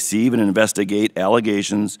 quote, receive and investigate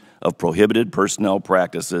allegations of prohibited personnel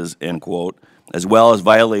practices, end quote, as well as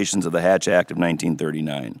violations of the Hatch Act of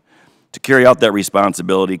 1939. To carry out that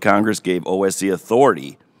responsibility, Congress gave OSC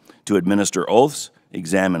authority to administer oaths,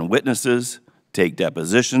 examine witnesses, take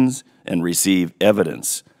depositions, and receive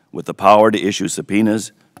evidence, with the power to issue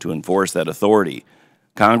subpoenas to enforce that authority.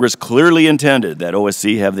 Congress clearly intended that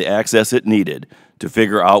OSC have the access it needed to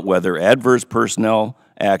figure out whether adverse personnel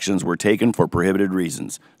actions were taken for prohibited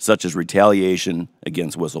reasons, such as retaliation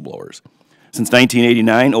against whistleblowers. Since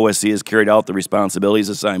 1989, OSC has carried out the responsibilities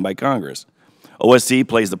assigned by Congress. OSC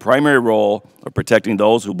plays the primary role of protecting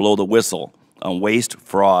those who blow the whistle on waste,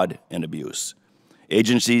 fraud, and abuse.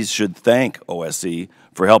 Agencies should thank OSC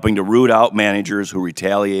for helping to root out managers who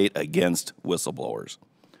retaliate against whistleblowers.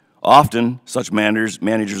 Often, such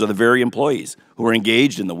managers are the very employees who are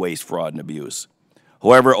engaged in the waste, fraud, and abuse.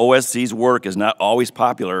 However, OSC's work is not always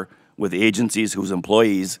popular with the agencies whose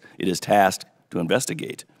employees it is tasked to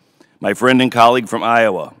investigate. My friend and colleague from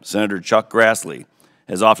Iowa, Senator Chuck Grassley,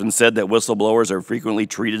 has often said that whistleblowers are frequently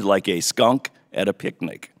treated like a skunk at a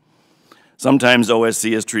picnic. Sometimes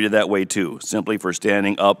OSC is treated that way too, simply for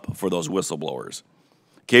standing up for those whistleblowers.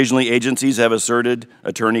 Occasionally, agencies have asserted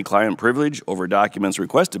attorney-client privilege over documents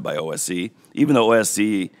requested by OSC, even though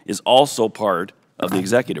OSC is also part of the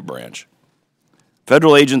executive branch.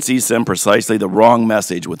 Federal agencies send precisely the wrong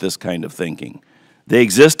message with this kind of thinking. They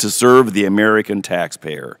exist to serve the American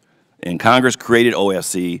taxpayer, and Congress created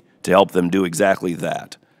OSC to help them do exactly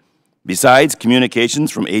that. Besides,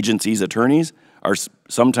 communications from agencies' attorneys are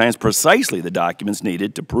sometimes precisely the documents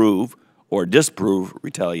needed to prove or disprove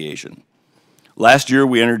retaliation. Last year,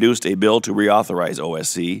 we introduced a bill to reauthorize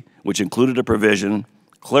OSC, which included a provision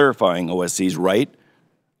clarifying OSC's right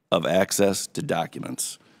of access to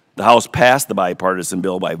documents. The House passed the bipartisan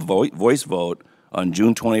bill by voice vote on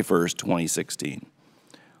June 21, 2016.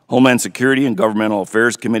 Homeland Security and Governmental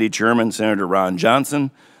Affairs Committee Chairman Senator Ron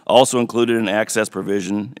Johnson also included an access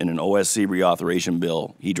provision in an OSC reauthorization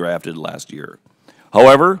bill he drafted last year.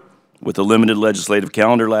 However, with the limited legislative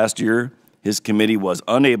calendar last year, his committee was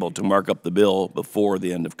unable to mark up the bill before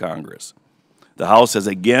the end of Congress. The House has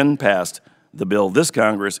again passed the bill this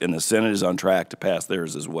Congress, and the Senate is on track to pass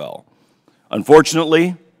theirs as well.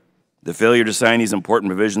 Unfortunately, the failure to sign these important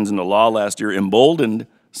provisions into law last year emboldened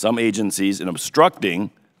some agencies in obstructing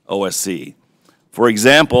OSC. For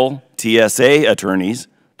example, TSA attorneys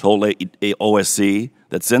told OSC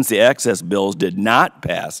that since the access bills did not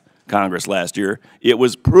pass Congress last year, it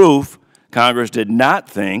was proof Congress did not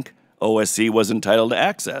think OSC was entitled to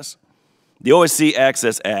access. The OSC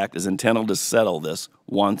Access Act is intended to settle this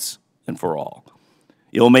once and for all.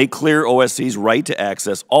 It will make clear OSC's right to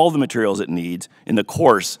access all the materials it needs in the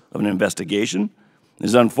course of an investigation. It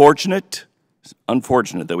is unfortunate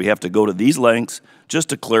that we have to go to these lengths just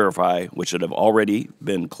to clarify what should have already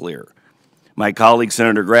been clear. My colleague,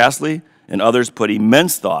 Senator Grassley, and others put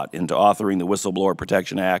immense thought into authoring the Whistleblower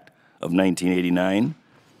Protection Act of 1989,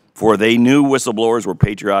 for they knew whistleblowers were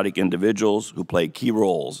patriotic individuals who played key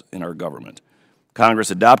roles in our government.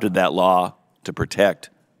 Congress adopted that law to protect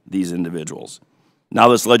these individuals. Now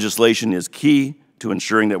this legislation is key to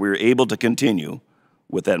ensuring that we are able to continue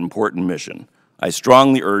with that important mission. I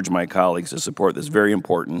strongly urge my colleagues to support this very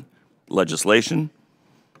important legislation.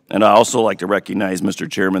 And I also like to recognize,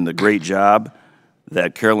 Mr. Chairman, the great job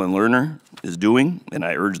that Carolyn Lerner is doing, and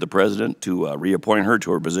I urge the President to reappoint her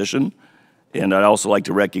to her position. And I'd also like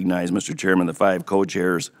to recognize, Mr. Chairman, the 5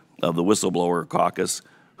 co-chairs of the Whistleblower Caucus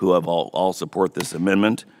who have all support this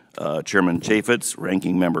amendment, Chairman Chaffetz,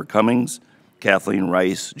 Ranking Member Cummings, Kathleen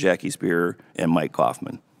Rice, Jackie Spear, and Mike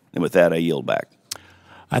Kaufman. And with that, I yield back.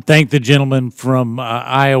 I thank the gentleman from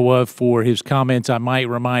Iowa for his comments. I might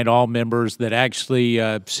remind all members that actually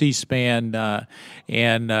C-SPAN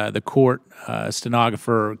and the court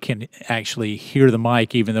stenographer can actually hear the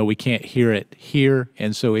mic even though we can't hear it here.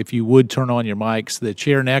 And so if you would turn on your mics, the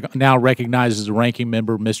chair now recognizes the ranking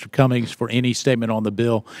member, Mr. Cummings, for any statement on the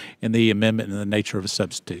bill and the amendment in the nature of a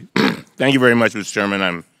substitute. Thank you very much, Mr. Chairman.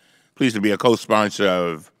 I'm pleased to be a co-sponsor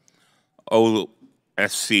of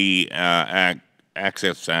OSC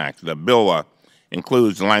Access Act. The bill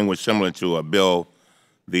includes language similar to a bill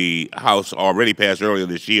the House already passed earlier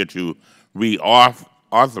this year to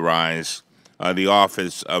reauthorize the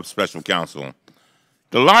Office of Special Counsel.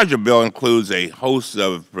 The larger bill includes a host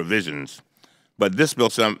of provisions, but this bill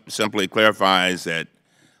simply clarifies that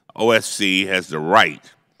OSC has the right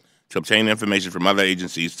to obtain information from other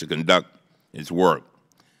agencies to conduct its work.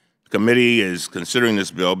 The committee is considering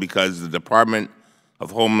this bill because the Department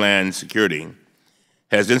of Homeland Security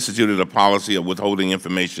has instituted a policy of withholding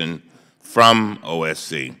information from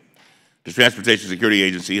OSC. The Transportation Security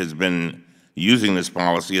Agency has been using this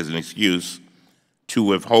policy as an excuse to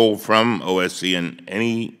withhold from OSC and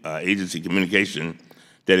any agency communication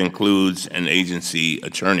that includes an agency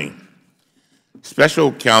attorney.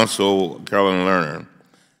 Special Counsel Carolyn Lerner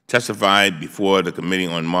testified before the committee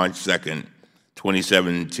on March 2nd,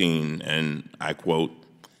 2017, and I quote,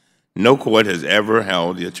 "No court has ever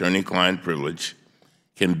held the attorney-client privilege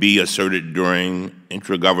can be asserted during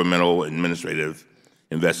intragovernmental administrative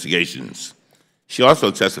investigations." She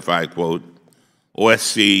also testified, quote,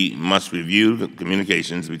 "OSC must review the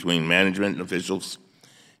communications between management officials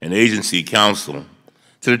and agency counsel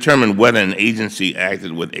to determine whether an agency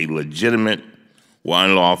acted with a legitimate or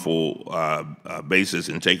unlawful basis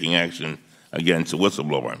in taking action against a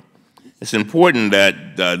whistleblower." It's important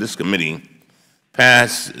that this committee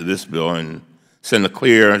pass this bill and send a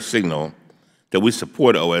clear signal that we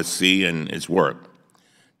support OSC and its work.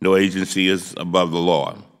 No agency is above the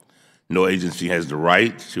law. No agency has the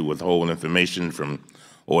right to withhold information from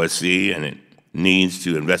OSC, and it needs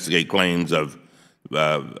to investigate claims of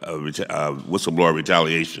whistleblower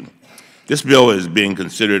retaliation. This bill is being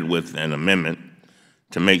considered with an amendment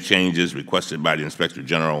to make changes requested by the Inspector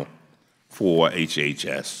General for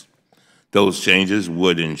HHS. Those changes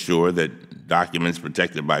would ensure that documents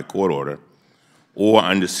protected by court order or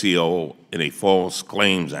under seal in a False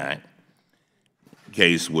Claims Act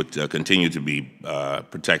case would continue to be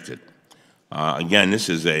protected. Again, this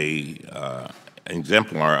is an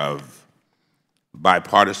exemplar of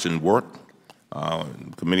bipartisan work. The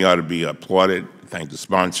committee ought to be applauded. Thank the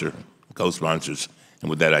sponsor, co-sponsors, and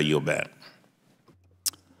with that, I yield back.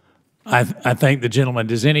 I thank the gentleman.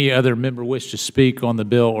 Does any other member wish to speak on the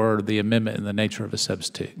bill or the amendment in the nature of a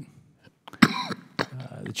substitute?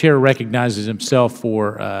 The chair recognizes himself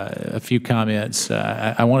for a few comments.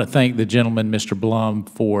 I want to thank the gentleman, Mr. Blum,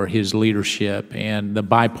 for his leadership and the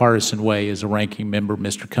bipartisan way, as a ranking member,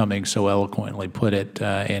 Mr. Cummings so eloquently put it,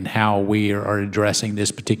 and how we are addressing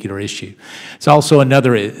this particular issue. It's also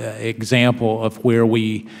another example of where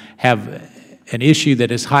we have an issue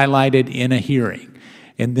that is highlighted in a hearing,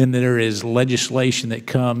 and then there is legislation that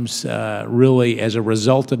comes really as a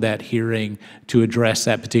result of that hearing to address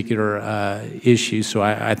that particular issue. So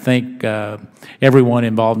I thank everyone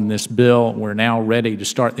involved in this bill. We're now ready to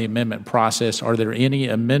start the amendment process. Are there any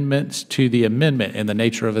amendments to the amendment in the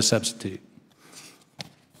nature of a substitute?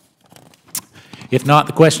 If not,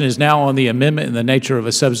 the question is now on the amendment in the nature of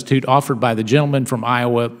a substitute offered by the gentleman from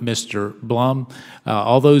Iowa, Mr. Blum.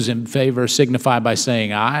 All those in favor signify by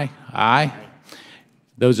saying aye. Aye.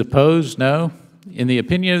 Those opposed, no. In the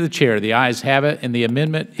opinion of the chair, the ayes have it, and the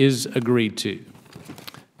amendment is agreed to.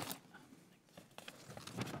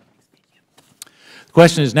 The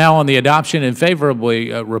question is now on the adoption and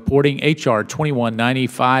favorably reporting H.R.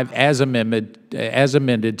 2195 as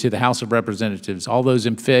amended to the House of Representatives. All those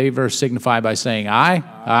in favor signify by saying aye.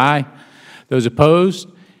 Aye. Those opposed?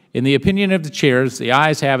 In the opinion of the chairs, the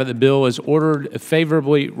ayes have it. The bill is ordered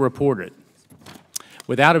favorably reported.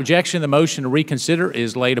 Without objection, the motion to reconsider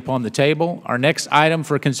is laid upon the table. Our next item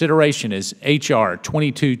for consideration is H.R.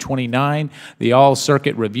 2229, the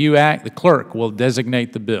All-Circuit Review Act. The clerk will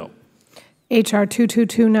designate the bill. H.R.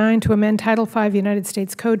 2229 to amend Title V United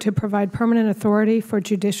States Code to provide permanent authority for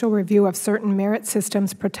judicial review of certain Merit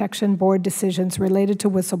Systems Protection Board decisions related to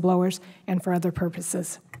whistleblowers and for other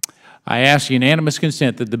purposes. I ask unanimous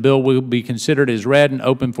consent that the bill will be considered as read and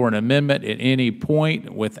open for an amendment at any point.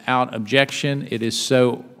 Without objection, it is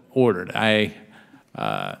so ordered. I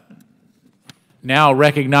now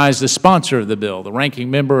recognize the sponsor of the bill, the ranking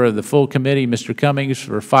member of the full committee, Mr. Cummings,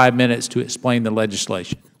 for 5 minutes to explain the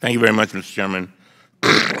legislation. Thank you very much, Mr. Chairman.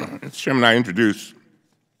 Mr. Chairman, I introduce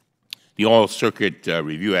the All-Circuit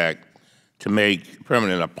Review Act to make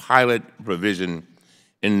permanent a pilot provision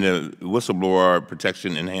in the Whistleblower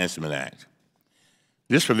Protection Enhancement Act.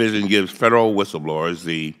 This provision gives federal whistleblowers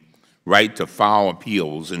the right to file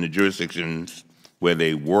appeals in the jurisdictions where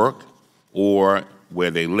they work or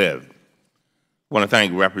where they live. I want to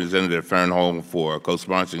thank Representative Farenthold for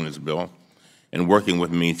co-sponsoring this bill and working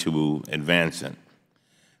with me to advance it.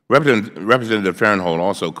 Representative Farenthold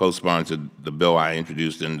also co-sponsored the bill I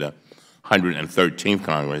introduced in the 113th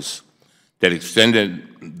Congress that extended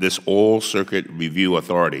this All-Circuit Review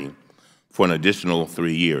Authority for an additional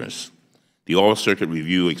 3 years, the All-Circuit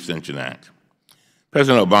Review Extension Act.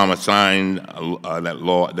 President Obama signed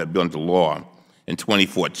that bill into law in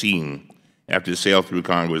 2014 after the sail through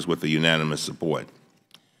Congress with a unanimous support.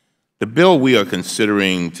 The bill we are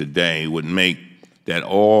considering today would make that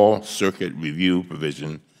All-Circuit Review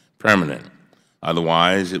provision permanent.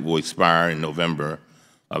 Otherwise, it will expire in November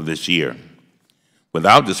of this year.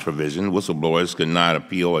 Without this provision, whistleblowers could not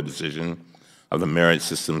appeal a decision of the Merit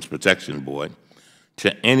Systems Protection Board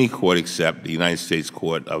to any court except the United States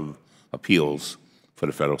Court of Appeals for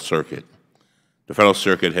the Federal Circuit. The Federal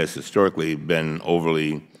Circuit has historically been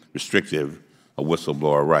overly restrictive of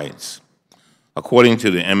whistleblower rights. According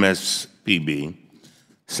to the MSPB,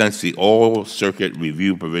 since the all-circuit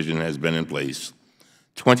review provision has been in place,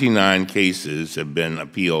 29 cases have been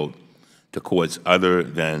appealed to courts other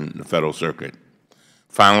than the Federal Circuit.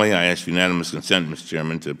 Finally, I ask unanimous consent, Mr.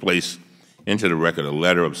 Chairman, to place into the record a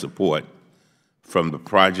letter of support from the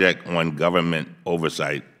Project on Government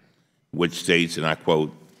Oversight, which states, and I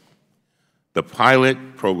quote, "The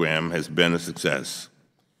pilot program has been a success.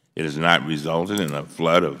 It has not resulted in a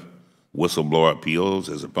flood of whistleblower appeals,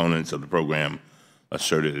 as opponents of the program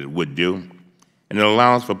asserted it would do, and it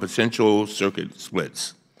allows for potential circuit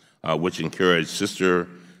splits, which encourage sister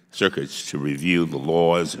circuits to review the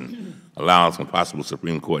laws and allows for possible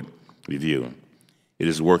Supreme Court review. It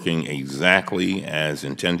is working exactly as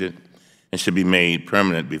intended and should be made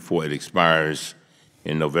permanent before it expires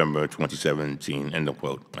in November 2017, end of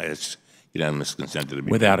quote." I ask unanimous consent to the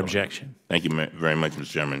be Without objection. Thank you very much, Mr.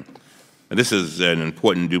 Chairman. This is an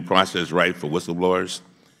important due process right for whistleblowers,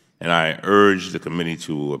 and I urge the committee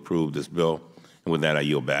to approve this bill. And with that, I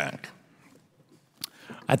yield back.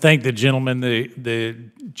 I thank the gentleman. The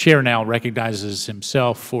chair now recognizes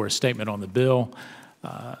himself for a statement on the bill.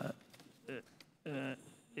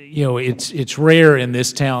 You know, it's rare in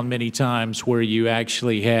this town many times where you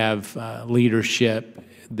actually have leadership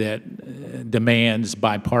that demands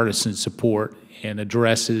bipartisan support and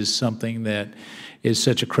addresses something that is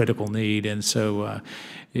such a critical need. And so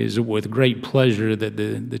it is with great pleasure that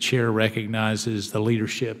the chair recognizes the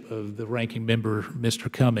leadership of the ranking member,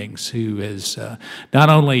 Mr. Cummings, who has not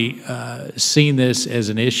only seen this as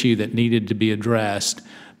an issue that needed to be addressed,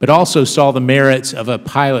 but also saw the merits of a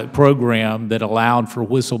pilot program that allowed for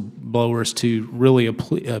whistleblowers to really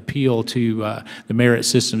appeal to the Merit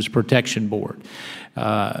Systems Protection Board.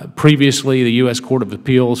 Previously, the U.S. Court of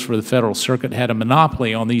Appeals for the Federal Circuit had a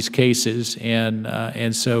monopoly on these cases,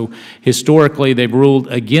 and so historically they've ruled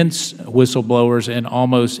against whistleblowers in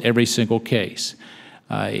almost every single case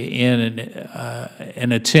in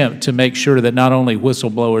an attempt to make sure that not only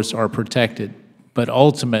whistleblowers are protected, but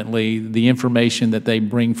ultimately the information that they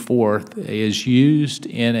bring forth is used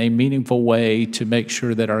in a meaningful way to make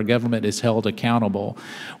sure that our government is held accountable.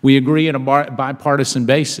 We agree on a bipartisan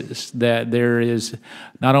basis that there is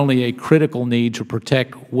not only a critical need to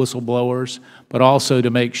protect whistleblowers, but also to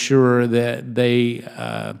make sure that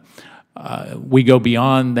we go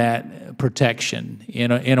beyond that protection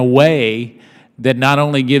in a way that not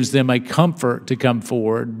only gives them a comfort to come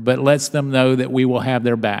forward, but lets them know that we will have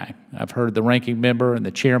their back. I've heard the ranking member and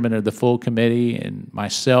the chairman of the full committee and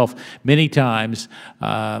myself many times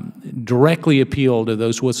directly appeal to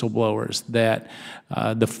those whistleblowers that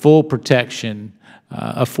the full protection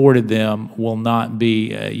afforded them will not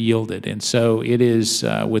be yielded. And so it is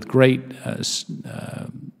with great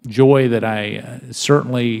joy that I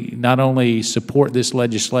certainly not only support this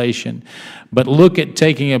legislation, but look at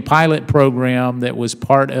taking a pilot program that was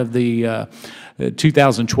part of the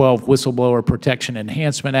 2012 Whistleblower Protection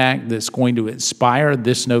Enhancement Act that's going to expire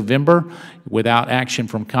this November without action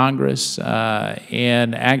from Congress,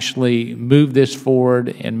 and actually move this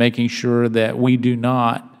forward and making sure that we do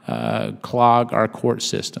not clog our court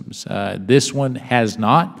systems. This one has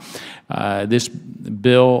not. This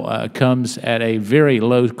bill comes at a very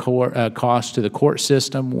low cost to the court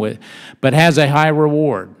system, but has a high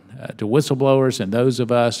reward to whistleblowers and those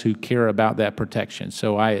of us who care about that protection.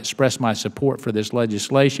 So I express my support for this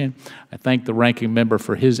legislation. I thank the ranking member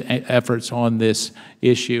for his efforts on this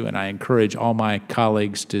issue, and I encourage all my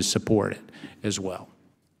colleagues to support it as well.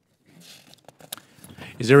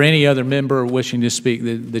 Is there any other member wishing to speak?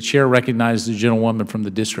 The chair recognizes the gentlewoman from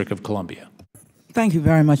the District of Columbia. Thank you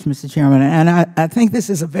very much, Mr. Chairman. And I think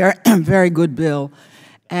this is a very, very good bill.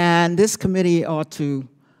 And this committee ought to,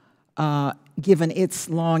 given its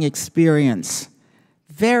long experience,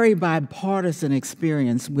 very bipartisan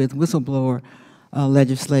experience with whistleblower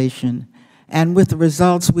legislation, and with the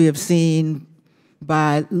results we have seen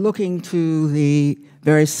by looking to the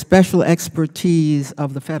very special expertise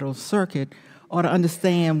of the Federal Circuit, ought to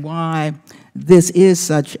understand why this is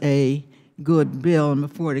such a good bill, and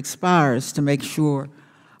before it expires, to make sure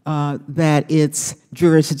that its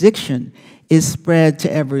jurisdiction is spread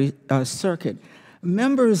to every circuit.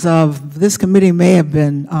 Members of this committee may have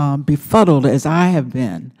been befuddled, as I have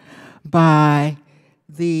been, by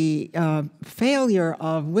the failure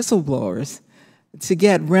of whistleblowers to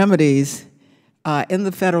get remedies in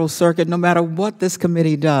the Federal Circuit, no matter what this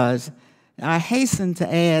committee does. I hasten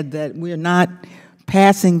to add that we're not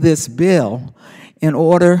passing this bill in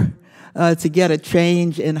order to get a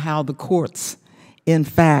change in how the courts, in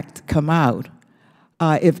fact, come out.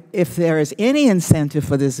 If there is any incentive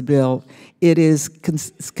for this bill, it is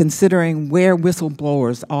considering where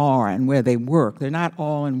whistleblowers are and where they work. They're not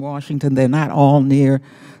all in Washington. They're not all near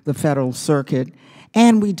the Federal Circuit.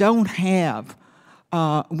 And we don't have,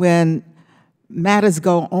 when matters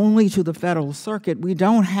go only to the Federal Circuit, we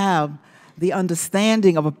don't have the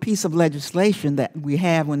understanding of a piece of legislation that we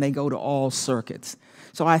have when they go to all circuits.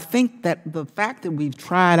 So I think that the fact that we've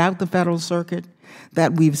tried out the Federal Circuit,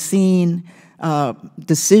 that we've seen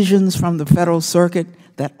decisions from the Federal Circuit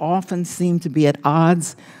that often seem to be at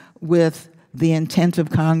odds with the intent of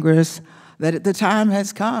Congress, that the time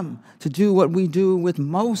has come to do what we do with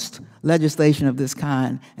most legislation of this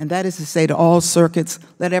kind, and that is to say to all circuits,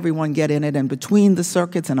 let everyone get in it, and between the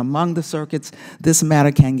circuits and among the circuits, this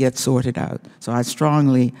matter can get sorted out. So I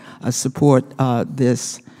strongly support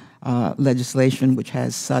this legislation, which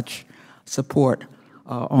has such support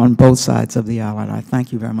on both sides of the aisle, and I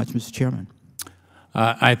thank you very much, Mr. Chairman.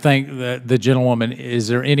 I thank the gentlewoman. Is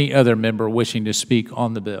there any other member wishing to speak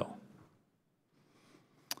on the bill?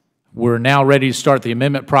 We're now ready to start the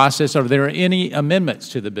amendment process. Are there any amendments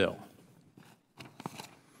to the bill?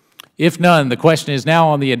 If none, the question is now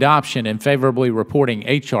on the adoption and favorably reporting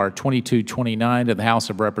H.R. 2229 to the House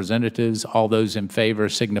of Representatives. All those in favor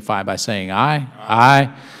signify by saying aye.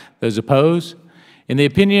 Aye. Those opposed? In the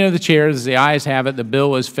opinion of the chair, as the ayes have it, the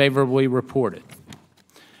bill is favorably reported.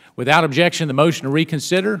 Without objection, the motion to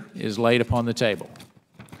reconsider is laid upon the table.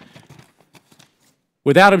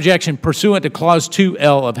 Without objection, pursuant to Clause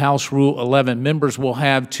 2L of House Rule 11, members will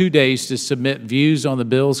have 2 days to submit views on the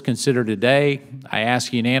bills considered today. I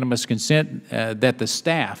ask unanimous consent that the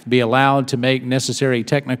staff be allowed to make necessary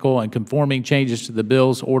technical and conforming changes to the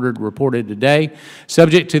bills reported today,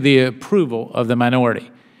 subject to the approval of the minority.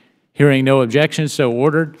 Hearing no objections, so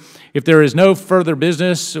ordered. If there is no further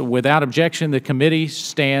business, without objection, the committee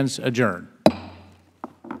stands adjourned.